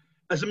McCartney.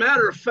 As a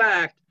matter of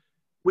fact,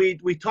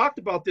 we talked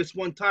about this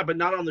one time, but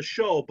not on the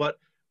show. But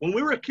when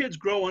we were kids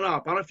growing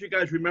up, I don't know if you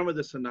guys remember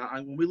this or not.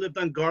 When we lived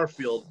on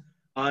Garfield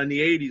in the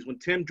 80s, when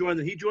Tim joined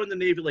the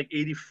Navy like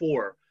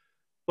 84.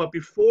 But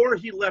before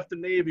he left the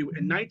Navy, in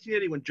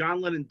 1980, when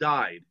John Lennon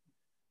died,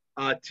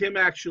 Tim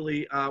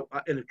actually,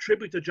 in a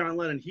tribute to John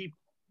Lennon, he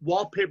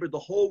wallpapered the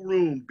whole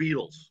room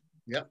Beatles.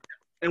 Yep.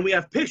 And we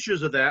have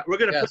pictures of that. We're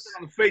going to put it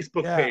on the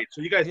Facebook page,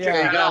 so you guys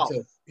check it out.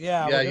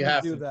 Yeah, you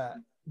have to do that.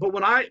 But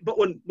when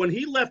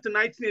he left in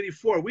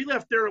 1984, we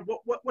left there.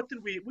 What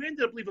did we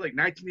ended up leaving like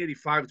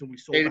 1985 is when we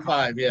sold.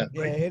 85, yeah,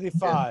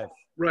 85.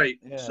 Right.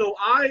 Yeah. So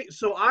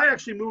I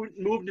actually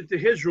moved into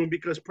his room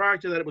because prior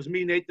to that it was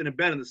me, Nathan, and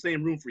Ben in the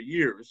same room for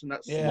years, and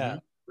that's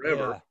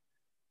forever. Yeah.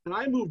 And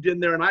I moved in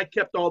there and I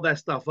kept all that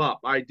stuff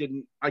up. I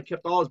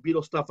kept all his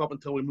Beatles stuff up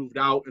until we moved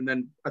out, and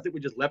then I think we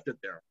just left it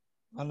there.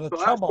 On the so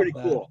that's pretty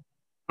cool.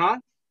 Huh?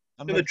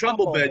 In the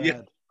trundle bed,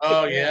 yeah.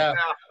 Oh yeah.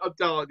 I'm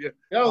telling you.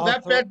 Yo,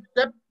 that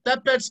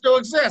bed still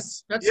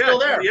exists. That's still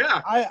there.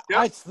 Yeah.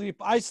 I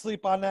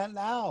sleep on that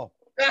now.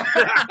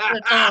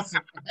 That's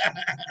awesome.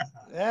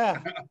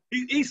 Yeah.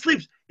 He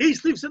sleeps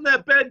in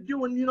that bed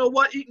doing, you know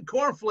what, eating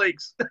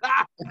cornflakes.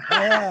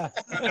 Yeah.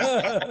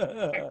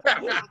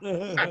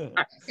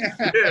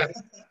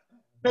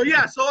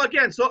 Yeah. So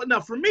now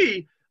for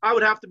me, I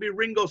would have to be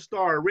Ringo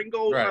Starr.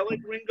 Ringo, right. I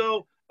like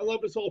Ringo. I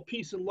love this whole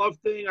peace and love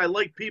thing. I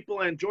like people.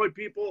 I enjoy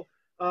people.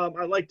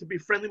 I like to be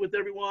friendly with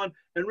everyone.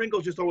 And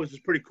Ringo's just always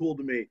just pretty cool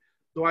to me.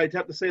 So I'd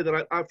have to say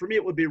that for me,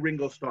 it would be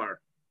Ringo Starr.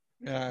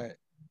 All right.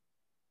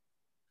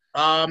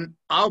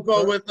 I'll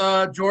go with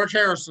George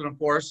Harrison, of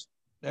course.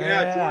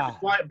 Yeah, George,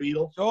 quiet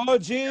Beatle.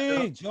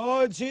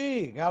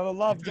 Georgie, gotta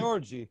love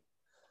Georgie.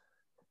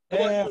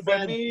 And for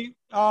me,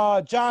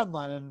 John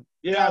Lennon.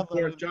 Yeah, of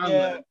course, John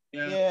Lennon.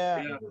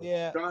 Yeah,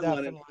 John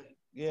definitely. Lennon.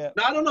 Yeah.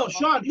 Now, I don't know,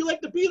 Sean. Do you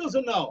like the Beatles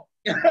or no?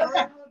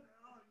 I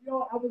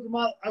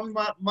was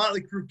a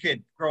Motley Crue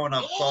kid growing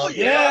up. Oh so,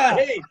 yeah.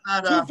 Hey,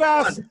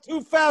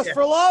 too fast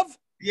for love.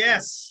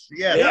 Yes.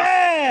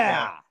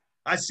 Yeah.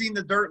 I've seen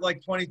The Dirt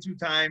like 22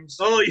 times.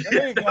 Oh, yeah.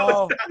 There you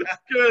go.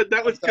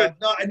 That was good.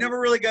 No, I never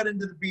really got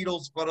into the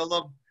Beatles, but I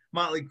love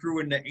Motley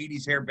Crue and the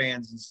 80s hair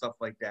bands and stuff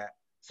like that.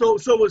 So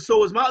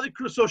was Motley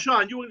Crue. So,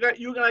 Sean, you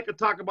and I could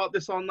talk about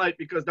this all night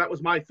because that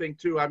was my thing,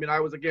 too. I mean, I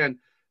was, again,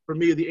 for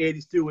me, the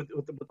 80s, too, with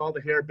all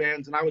the hair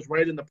bands, and I was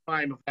right in the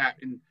prime of that.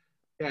 And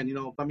I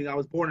mean, I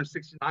was born in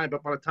 69,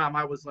 but by the time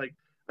I was, like,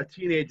 a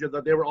teenager,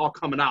 they were all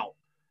coming out.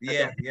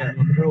 Yeah.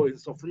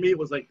 So, for me, it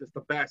was, like, just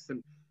the best.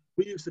 And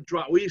we used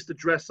to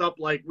dress up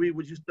like we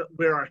would used to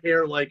wear our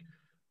hair like,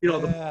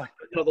 the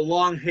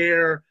long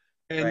hair,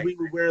 and right. We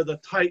would wear the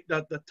tight,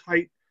 the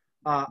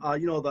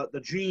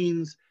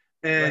jeans,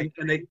 and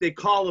they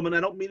call them, and I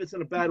don't mean this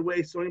in a bad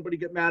way, so anybody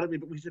get mad at me,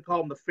 but we used to call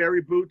them the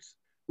fairy boots,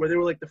 where they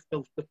were like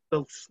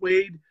the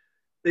suede.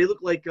 They look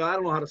like I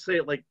don't know how to say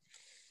it, like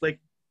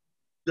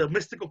the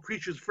mystical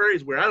creatures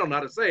fairies wear. I don't know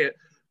how to say it,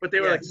 but they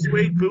were like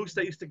suede boots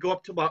that used to go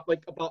up to about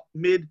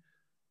mid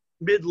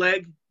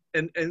leg,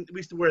 and we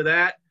used to wear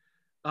that.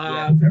 We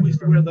used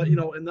to wear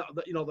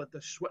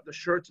the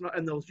shirts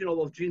and those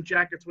those jean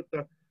jackets with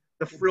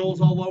the frills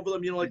all over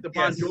them, like the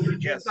Bon Jovi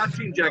jeans, not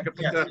jean jacket,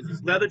 but the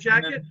leather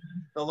jacket.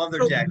 The leather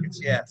jackets,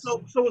 yes.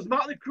 So was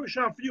Motley Crue,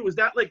 Sean, for you? Was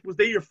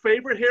they your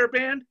favorite hair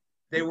band?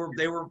 They were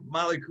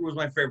Motley Crue was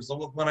my favorite.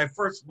 So when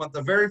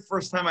the very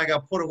first time I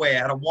got put away, I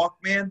had a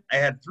Walkman, I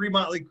had 3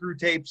 Motley Crue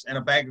tapes and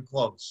a bag of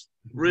clothes.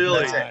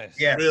 Really? That's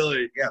it. Yes.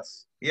 Really?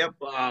 Yes. Yep.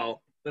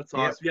 Wow. That's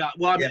awesome. Yep. Yeah.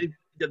 Well, I mean,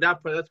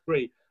 that's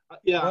great.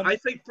 I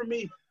think for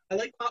me, I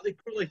like Motley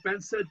Crue. Like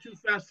Ben said, Too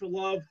Fast for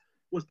Love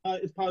is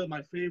probably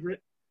my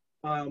favorite.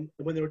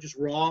 When they were just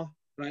raw,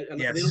 right? And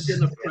they don't get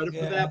enough credit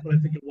for that, but I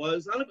think it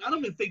was. I don't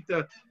even think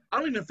the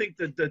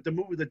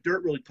movie The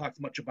Dirt really talks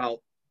much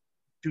about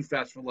Too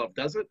Fast for Love,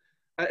 does it?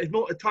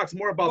 It talks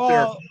more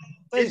about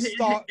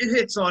it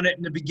hits on it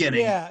in the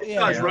beginning. Yeah. It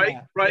does, right?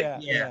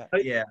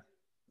 Yeah.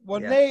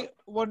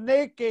 When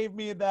Nate gave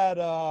me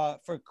that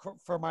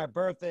for my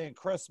birthday and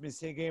Christmas,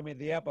 he gave me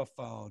the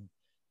Epiphone,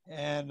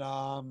 and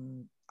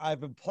I've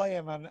been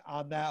playing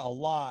on that a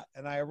lot.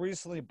 And I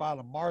recently bought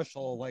a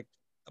Marshall like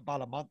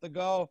about a month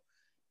ago,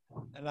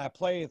 and I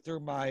play it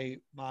through my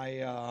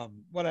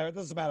whatever. It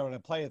doesn't matter what I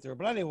play it through,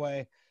 but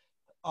anyway,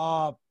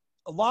 a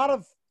lot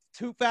of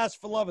Too Fast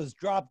for Love is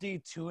drop D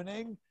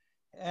tuning,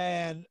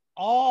 and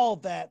all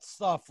that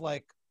stuff,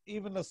 like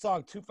even the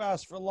song Too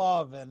Fast for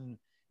Love and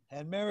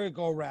Merry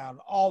Go Round,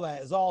 all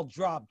that is all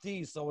drop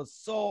D. So it's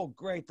so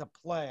great to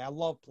play. I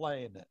love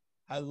playing it.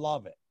 I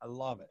love it.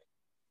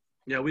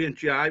 Yeah, we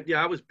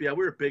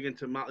were big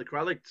into Motley Crue.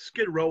 I liked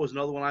Skid Row was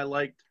another one I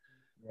liked.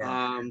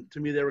 Yeah. To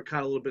me, they were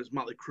kind of a little bit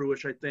Motley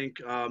Crue-ish, I think.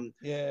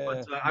 Yeah.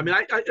 But I mean,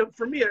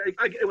 for me,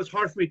 it was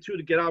hard for me too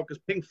to get out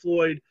because Pink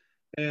Floyd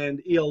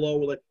and ELO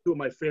were like two of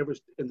my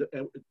favorites. And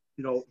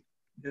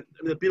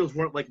the Beatles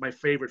weren't like my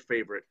favorite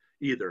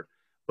either,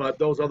 but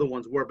those other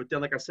ones were. But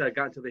then, like I said, I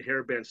got into the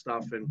hair band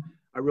stuff, and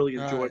I really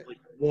enjoyed like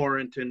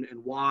Warrant and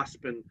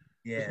Wasp, and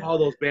all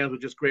those bands were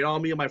just great. All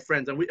me and my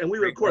friends, and we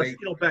were, of course,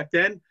 back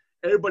then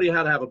everybody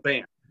had to have a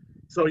band.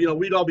 So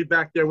we'd all be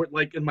back there with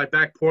like in my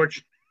back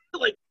porch,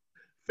 like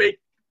fake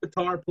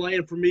guitar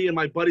playing for me, and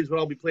my buddies would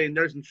all be playing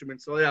their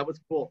instruments. So yeah, it was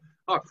cool.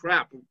 Oh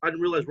crap! I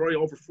didn't realize we're already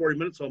over 40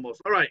 minutes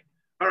almost. All right.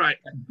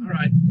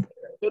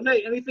 So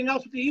Nate, anything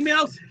else with the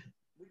emails?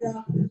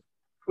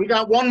 We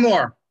got one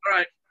more. All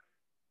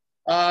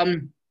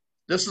right.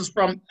 This is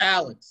from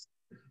Alex.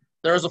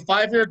 There is a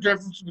 5-year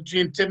difference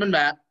between Tim and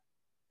Matt,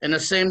 and the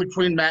same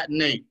between Matt and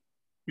Nate.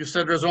 You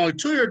said there's only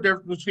 2-year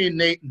difference between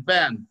Nate and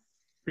Ben.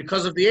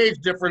 Because of the age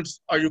difference,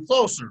 are you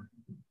closer?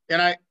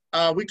 And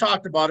we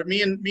talked about it.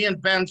 Me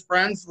and Ben's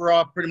friends were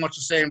all pretty much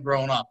the same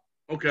growing up.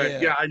 Okay.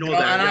 Yeah, I know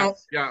that. I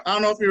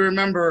don't know if you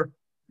remember.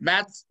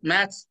 Matt's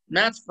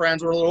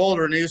friends were a little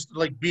older, and they used to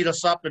like beat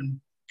us up and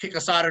kick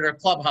us out of their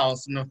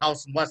clubhouse in the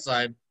house in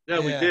Westside. Yeah,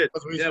 we did.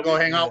 We used to go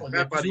hang out with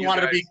them because we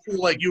wanted to be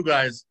cool like you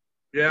guys.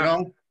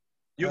 Yeah.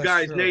 You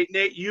guys, true.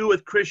 Nate, you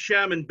with Chris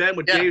Shem and Ben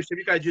with Dave,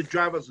 you guys just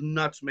drive us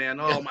nuts, man.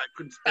 Oh my, I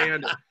couldn't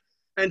stand it.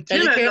 And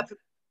Tim,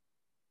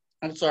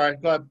 I'm sorry.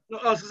 Go ahead. No,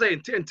 I was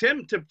saying, and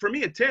Tim, for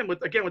me and Tim,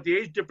 with the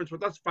age difference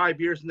with us 5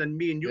 years, and then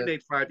me and you,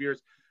 Nate, 5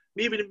 years.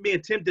 Me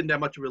and Tim didn't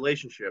have much of a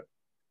relationship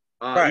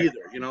either.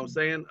 You know what I'm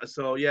saying?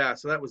 So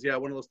so that was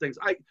one of those things.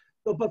 I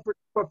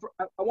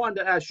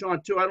wanted to ask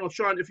Sean too. I don't know,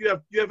 Sean, if you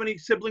have any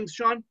siblings,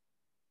 Sean?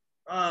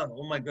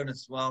 Oh my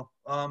goodness. Well,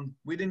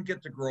 we didn't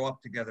get to grow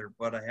up together,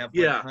 but I have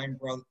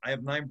I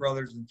have 9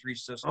 brothers and 3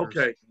 sisters.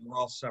 Okay. We're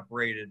all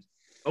separated.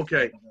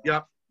 Okay.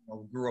 And,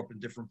 we grew up in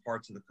different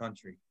parts of the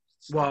country.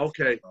 So, wow.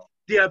 Okay.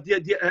 Do you have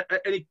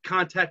any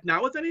contact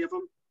now with any of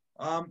them?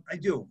 I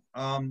do.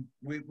 I've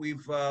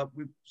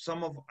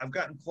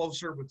gotten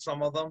closer with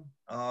some of them.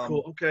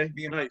 Cool. Okay.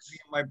 Nice.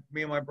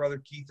 Me and my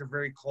brother Keith are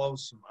very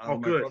close.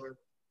 Good.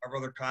 My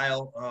brother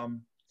Kyle,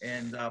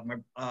 and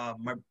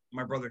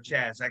my brother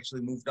Chaz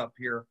actually moved up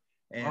here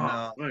and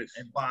nice.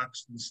 and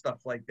boxed and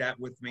stuff like that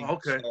with me.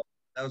 Okay. So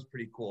that was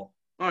pretty cool.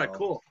 All right.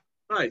 Cool.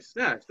 Nice.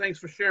 Yeah. Thanks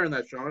for sharing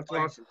that, Sean. That's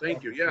awesome.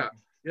 Thank you.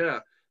 Yeah.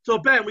 So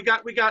Ben, we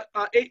got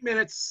 8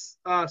 minutes,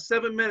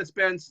 7 minutes,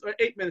 Ben.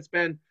 8 minutes,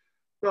 Ben.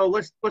 So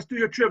let's do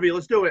your trivia.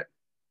 Let's do it.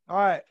 All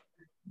right.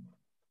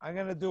 I'm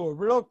gonna do it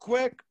real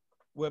quick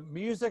with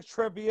music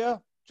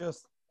trivia.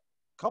 Just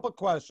a couple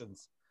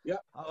questions. Yeah.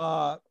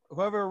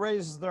 Whoever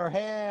raises their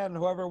hand,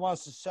 whoever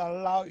wants to shout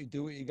it out, you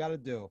do what you got to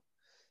do.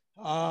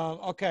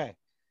 Okay.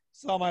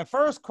 So my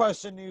first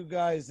question to you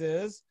guys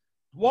is,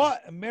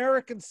 what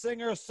American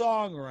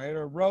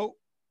singer-songwriter wrote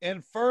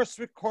and first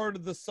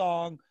recorded the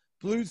song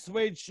Blue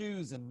Suede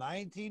Shoes in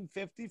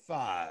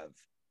 1955?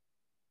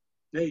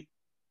 Nate.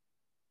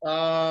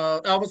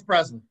 Elvis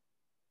Presley.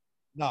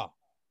 No.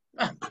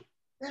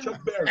 Chuck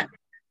Berry.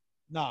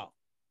 No.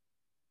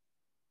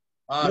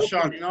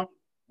 Sean, you know?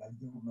 I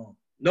don't know.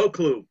 No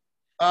clue.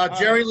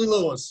 Jerry Lee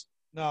Lewis.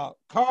 No.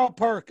 Carl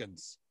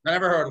Perkins. I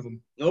never heard of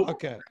him. Nope.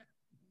 Okay.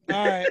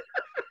 All right.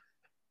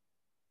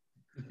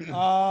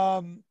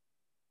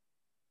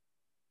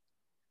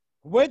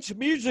 Which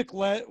music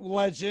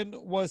legend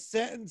was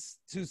sentenced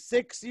to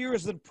 6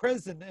 years in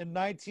prison in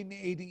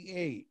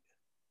 1988?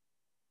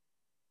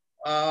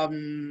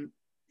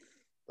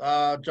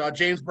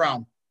 James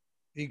Brown.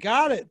 You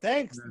got it.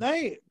 Thanks,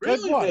 Nate. Really,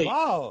 Good one. Nate?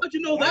 Wow. How'd you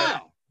know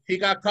that? He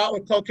got caught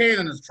with cocaine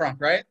in his trunk,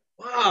 right?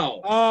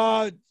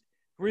 Wow.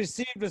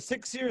 Received a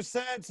 6-year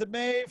sentence in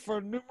May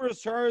for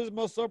numerous charges,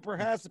 most so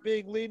perhaps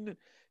being leading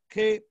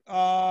case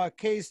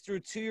through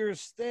 2 years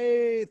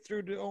stay,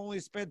 through to only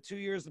spent 2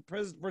 years in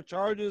prison for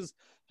charges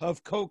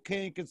of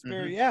cocaine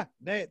conspiracy. Yeah,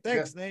 Nate.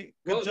 Thanks, Nate.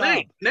 Good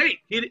job. Nate,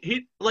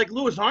 he like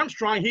Louis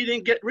Armstrong, he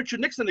didn't get Richard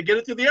Nixon to get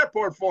it through the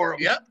airport for him.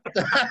 Yep.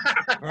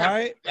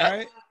 Right.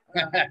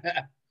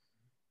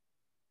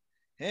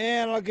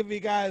 And I'll give you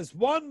guys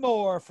one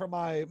more for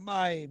my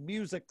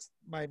music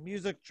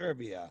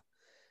trivia.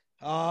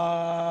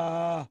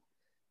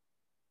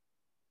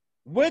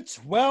 Which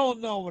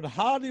well-known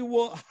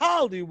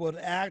Hollywood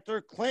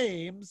actor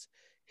claims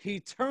he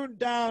turned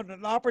down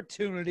an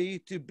opportunity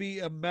to be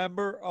a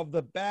member of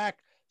the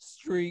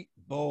Backstreet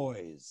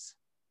Boys?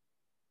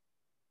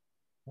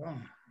 Mark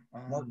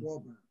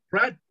Wahlberg.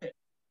 Brad Pitt.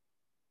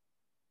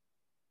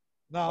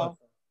 No.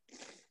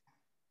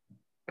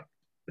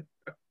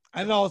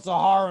 I know it's a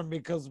horror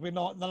because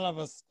none of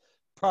us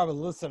probably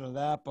listen to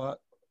that, but.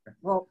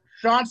 Well,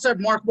 Sean said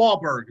Mark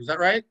Wahlberg. Is that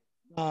right?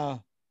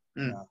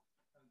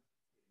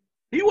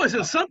 He was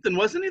in something,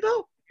 wasn't he,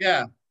 though?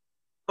 Yeah.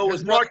 Oh, it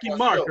was Marky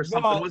Mark or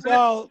something, wasn't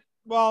it?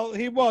 Well,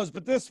 he was,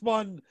 but this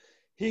one,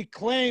 he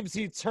claims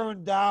he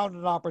turned down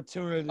an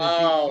opportunity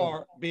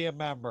to be a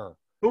member.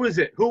 Who is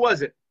it? Who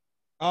was it?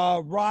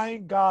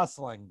 Ryan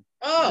Gosling.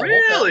 Oh,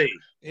 really? Okay.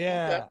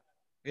 Yeah.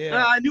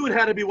 Yeah. I knew it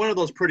had to be one of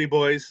those pretty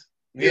boys.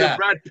 Either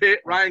Brad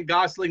Pitt, Ryan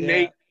Gosling,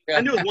 Nate. Yeah.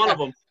 I knew it was one of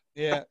them.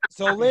 Yeah.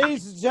 So,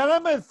 ladies and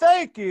gentlemen,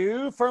 thank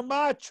you for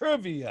my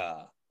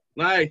trivia.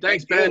 Nice.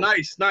 Thanks, Ben.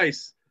 Nice.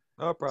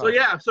 No problem.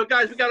 So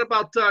guys, we got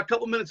about a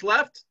couple minutes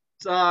left.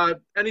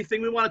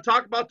 Anything we want to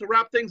talk about to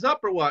wrap things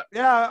up or what?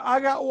 Yeah, I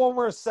got one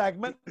more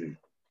segment,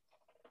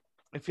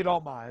 if you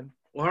don't mind.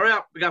 Well, hurry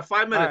up. We got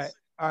 5 minutes.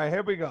 All right,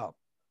 here we go.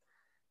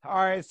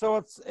 All right, so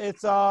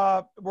it's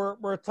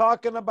we're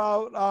talking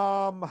about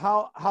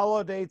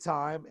holiday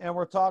time, and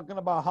we're talking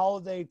about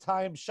holiday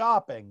time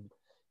shopping,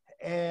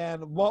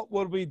 and what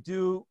would we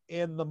do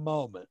in the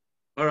moment?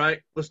 All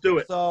right, let's do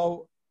it.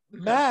 So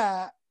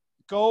Matt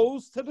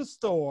goes to the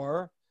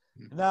store.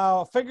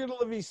 Now,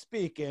 figuratively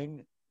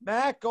speaking,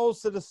 Matt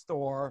goes to the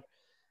store.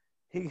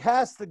 He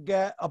has to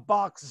get a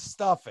box of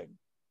stuffing.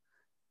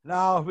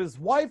 Now, his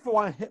wife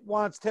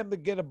wants him to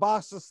get a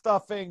box of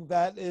stuffing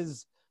that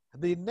is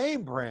the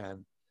name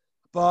brand.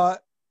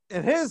 But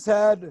in his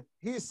head,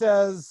 he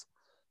says,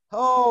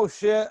 oh,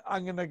 shit,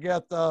 I'm going to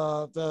get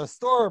the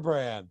store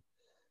brand.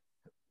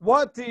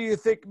 What do you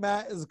think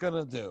Matt is going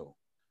to do?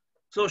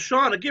 So,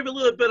 Sean, to give you a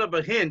little bit of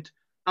a hint,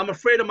 I'm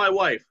afraid of my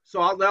wife. So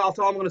that's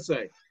all I'm going to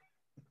say.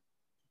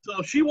 So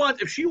if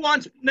she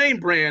wants name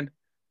brand,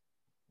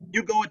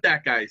 you go with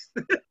that, guys.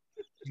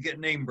 You get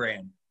name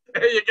brand.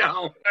 There you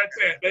go. That's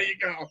it. There you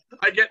go.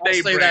 I get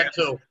name brand. I'll say that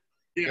too.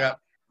 Yeah.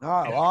 All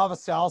right. Well,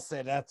 obviously, I'll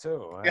say that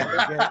too.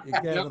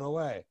 You gave it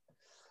away.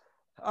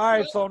 All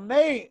right. So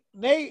Nate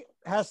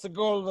has to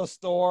go to the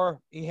store.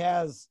 He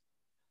has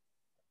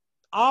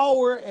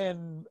hour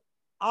and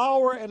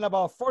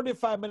about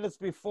 45 minutes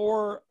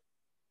before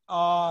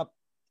the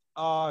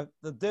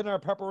dinner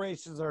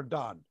preparations are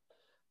done.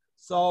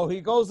 So he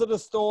goes to the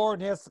store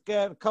and he has to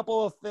get a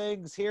couple of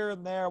things here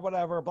and there,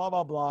 whatever, blah,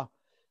 blah, blah.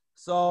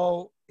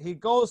 So he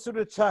goes through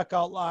the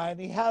checkout line.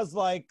 He has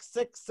like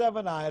 6,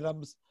 7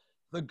 items.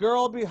 The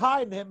girl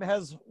behind him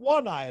has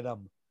 1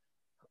 item.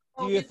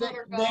 Do you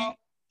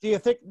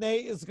think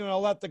Nate is going to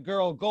let the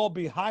girl go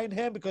behind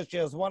him because she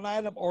has 1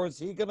 item, or is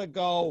he going to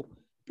go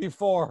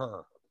before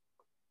her?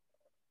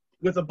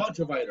 With a bunch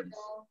of items.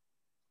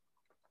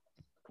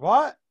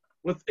 What?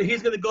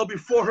 He's going to go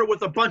before her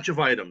with a bunch of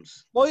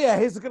items. Well, yeah,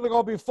 he's going to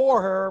go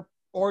before her,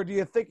 or do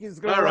you think he's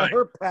going to let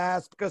her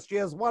pass because she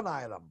has 1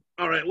 item?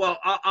 All right, well,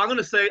 I'm going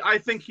to say I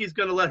think he's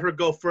going to let her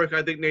go first.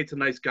 I think Nate's a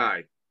nice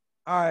guy.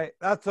 All right,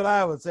 that's what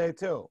I would say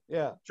too,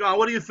 yeah. John,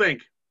 what do you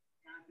think?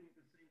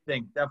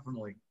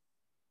 Definitely.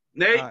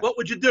 Nate, what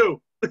would you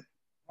do? I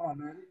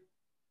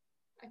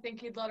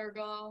think he'd let her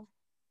go.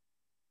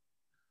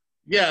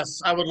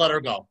 Yes, I would let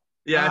her go.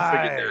 Yeah, nice.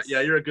 I figured that.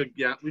 Yeah, you're a good.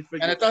 Yeah, we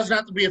figured. And it doesn't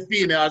have to be a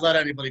female. I'd let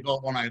anybody go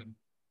with 1 item.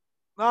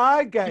 No,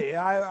 I get you.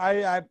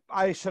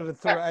 I should have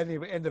thrown any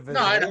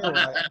individual. No, I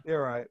know.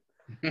 You're right.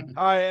 All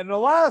right, and the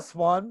last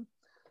one,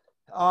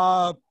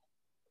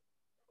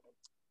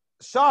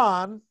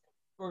 Sean.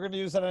 We're going to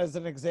use that as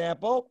an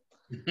example.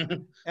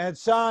 And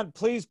Sean,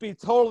 please be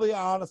totally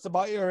honest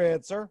about your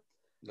answer.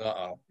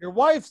 Uh-oh. Your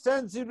wife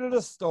sends you to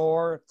the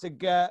store to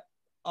get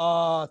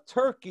a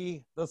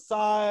turkey the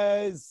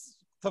size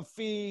to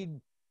feed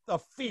a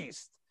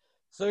feast.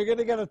 So you're going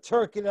to get a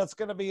turkey that's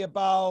going to be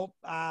about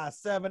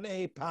 7,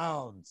 8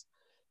 pounds.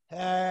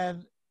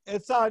 And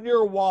it's on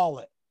your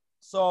wallet.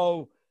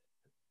 So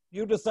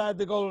you decide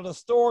to go to the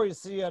store. You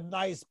see a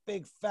nice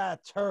big fat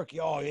turkey.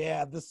 Oh,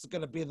 yeah, this is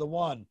going to be the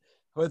one.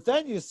 But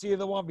then you see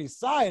the one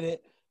beside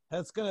it.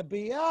 That's going to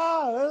be,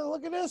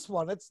 look at this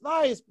one. It's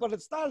nice, but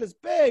it's not as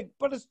big,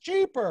 but it's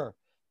cheaper.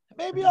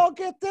 Maybe I'll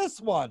get this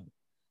one.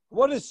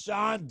 What does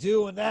Sean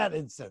do in that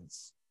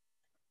instance?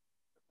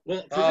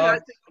 Well,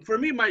 for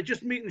me,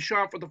 just meeting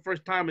Sean for the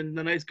first time and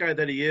the nice guy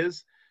that he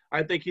is,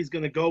 I think he's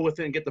going to go with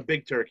it and get the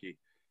big turkey.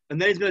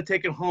 And then he's going to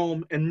take it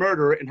home and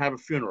murder it and have a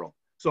funeral.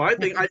 So I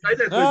think that's what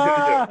he's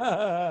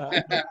going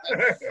to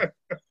do.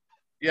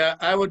 Yeah,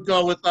 I would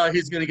go with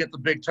he's going to get the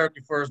big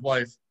turkey for his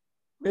wife.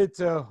 Me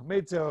too.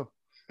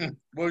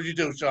 What would you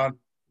do, Sean?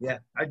 Yeah,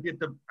 I'd get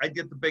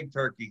the big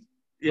turkey.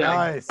 Yeah.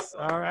 Nice.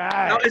 All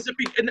right. Now, is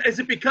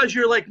it because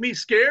you're like me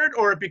scared,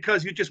 or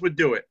because you just would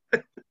do it?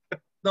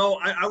 No,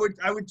 I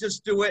would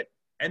just do it,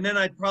 and then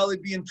I'd probably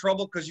be in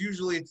trouble because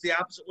usually it's the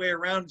opposite way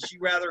around.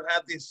 She'd rather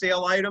have the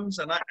sale items,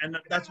 and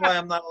that's why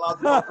I'm not allowed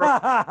to go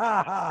first.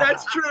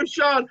 That's true,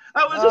 Sean.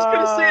 I was just going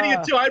to say to you,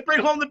 too, I'd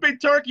bring home the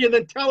big turkey and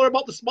then tell her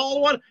about the smaller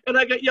one, and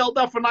I get yelled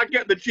at for not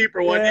getting the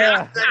cheaper one.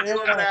 Yeah, that's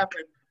what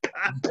happened.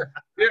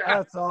 Yeah.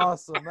 That's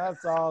awesome.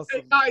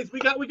 Hey, guys, we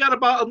got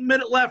about a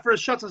minute left for it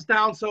shuts us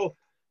down. So,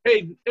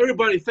 hey,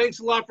 everybody, thanks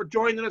a lot for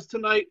joining us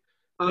tonight.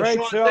 Great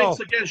Sean, show. thanks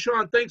again,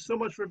 Sean. Thanks so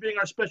much for being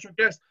our special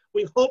guest.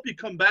 We hope you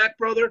come back,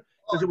 brother,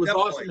 because it was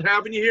awesome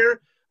having you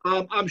here.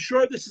 I'm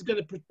sure this is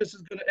gonna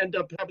end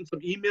up having some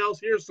emails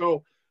here,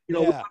 so we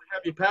want to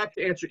have you back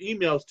to answer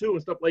emails too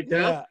and stuff like that.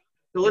 Yeah.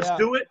 So let's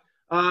do it.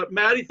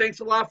 Maddie,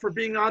 thanks a lot for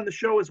being on the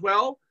show as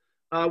well.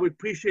 We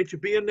appreciate you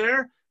being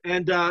there.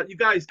 And you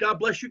guys, God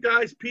bless you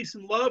guys. Peace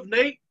and love.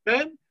 Nate,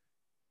 Ben,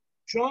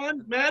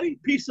 Sean, Maddie,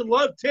 peace and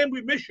love. Tim,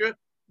 we miss you.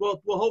 We'll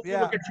hopefully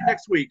we'll get you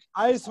next week.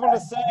 I just want to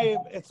say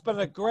it's been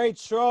a great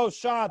show,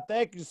 Sean.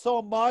 Thank you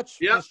so much.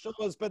 Yep. This show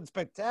has been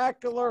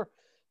spectacular.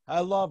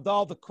 I loved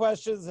all the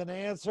questions and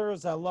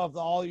answers. I loved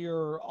all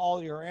your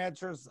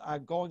answers.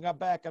 Going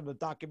back on the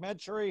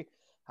documentary.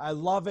 I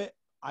love it.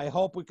 I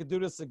hope we could do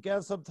this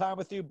again sometime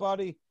with you,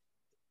 buddy.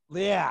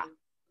 Yeah.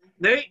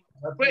 Nate,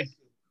 wait.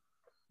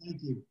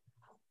 Thank you.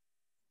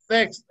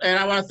 Thanks, and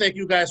I want to thank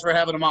you guys for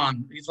having him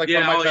on. He's like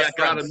one of my best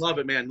friends. God, I love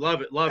it, man.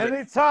 Love it.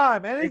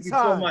 Anytime. Thank you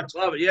so much.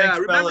 Love it. Yeah, Thanks,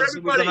 remember fellas.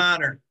 everybody. It was an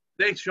honor.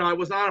 Thanks, Sean. It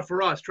was an honor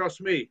for us.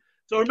 Trust me.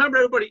 So remember,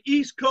 everybody,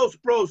 East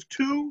Coast Bros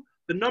 2,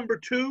 the number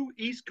 2,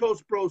 East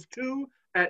Coast Bros 2.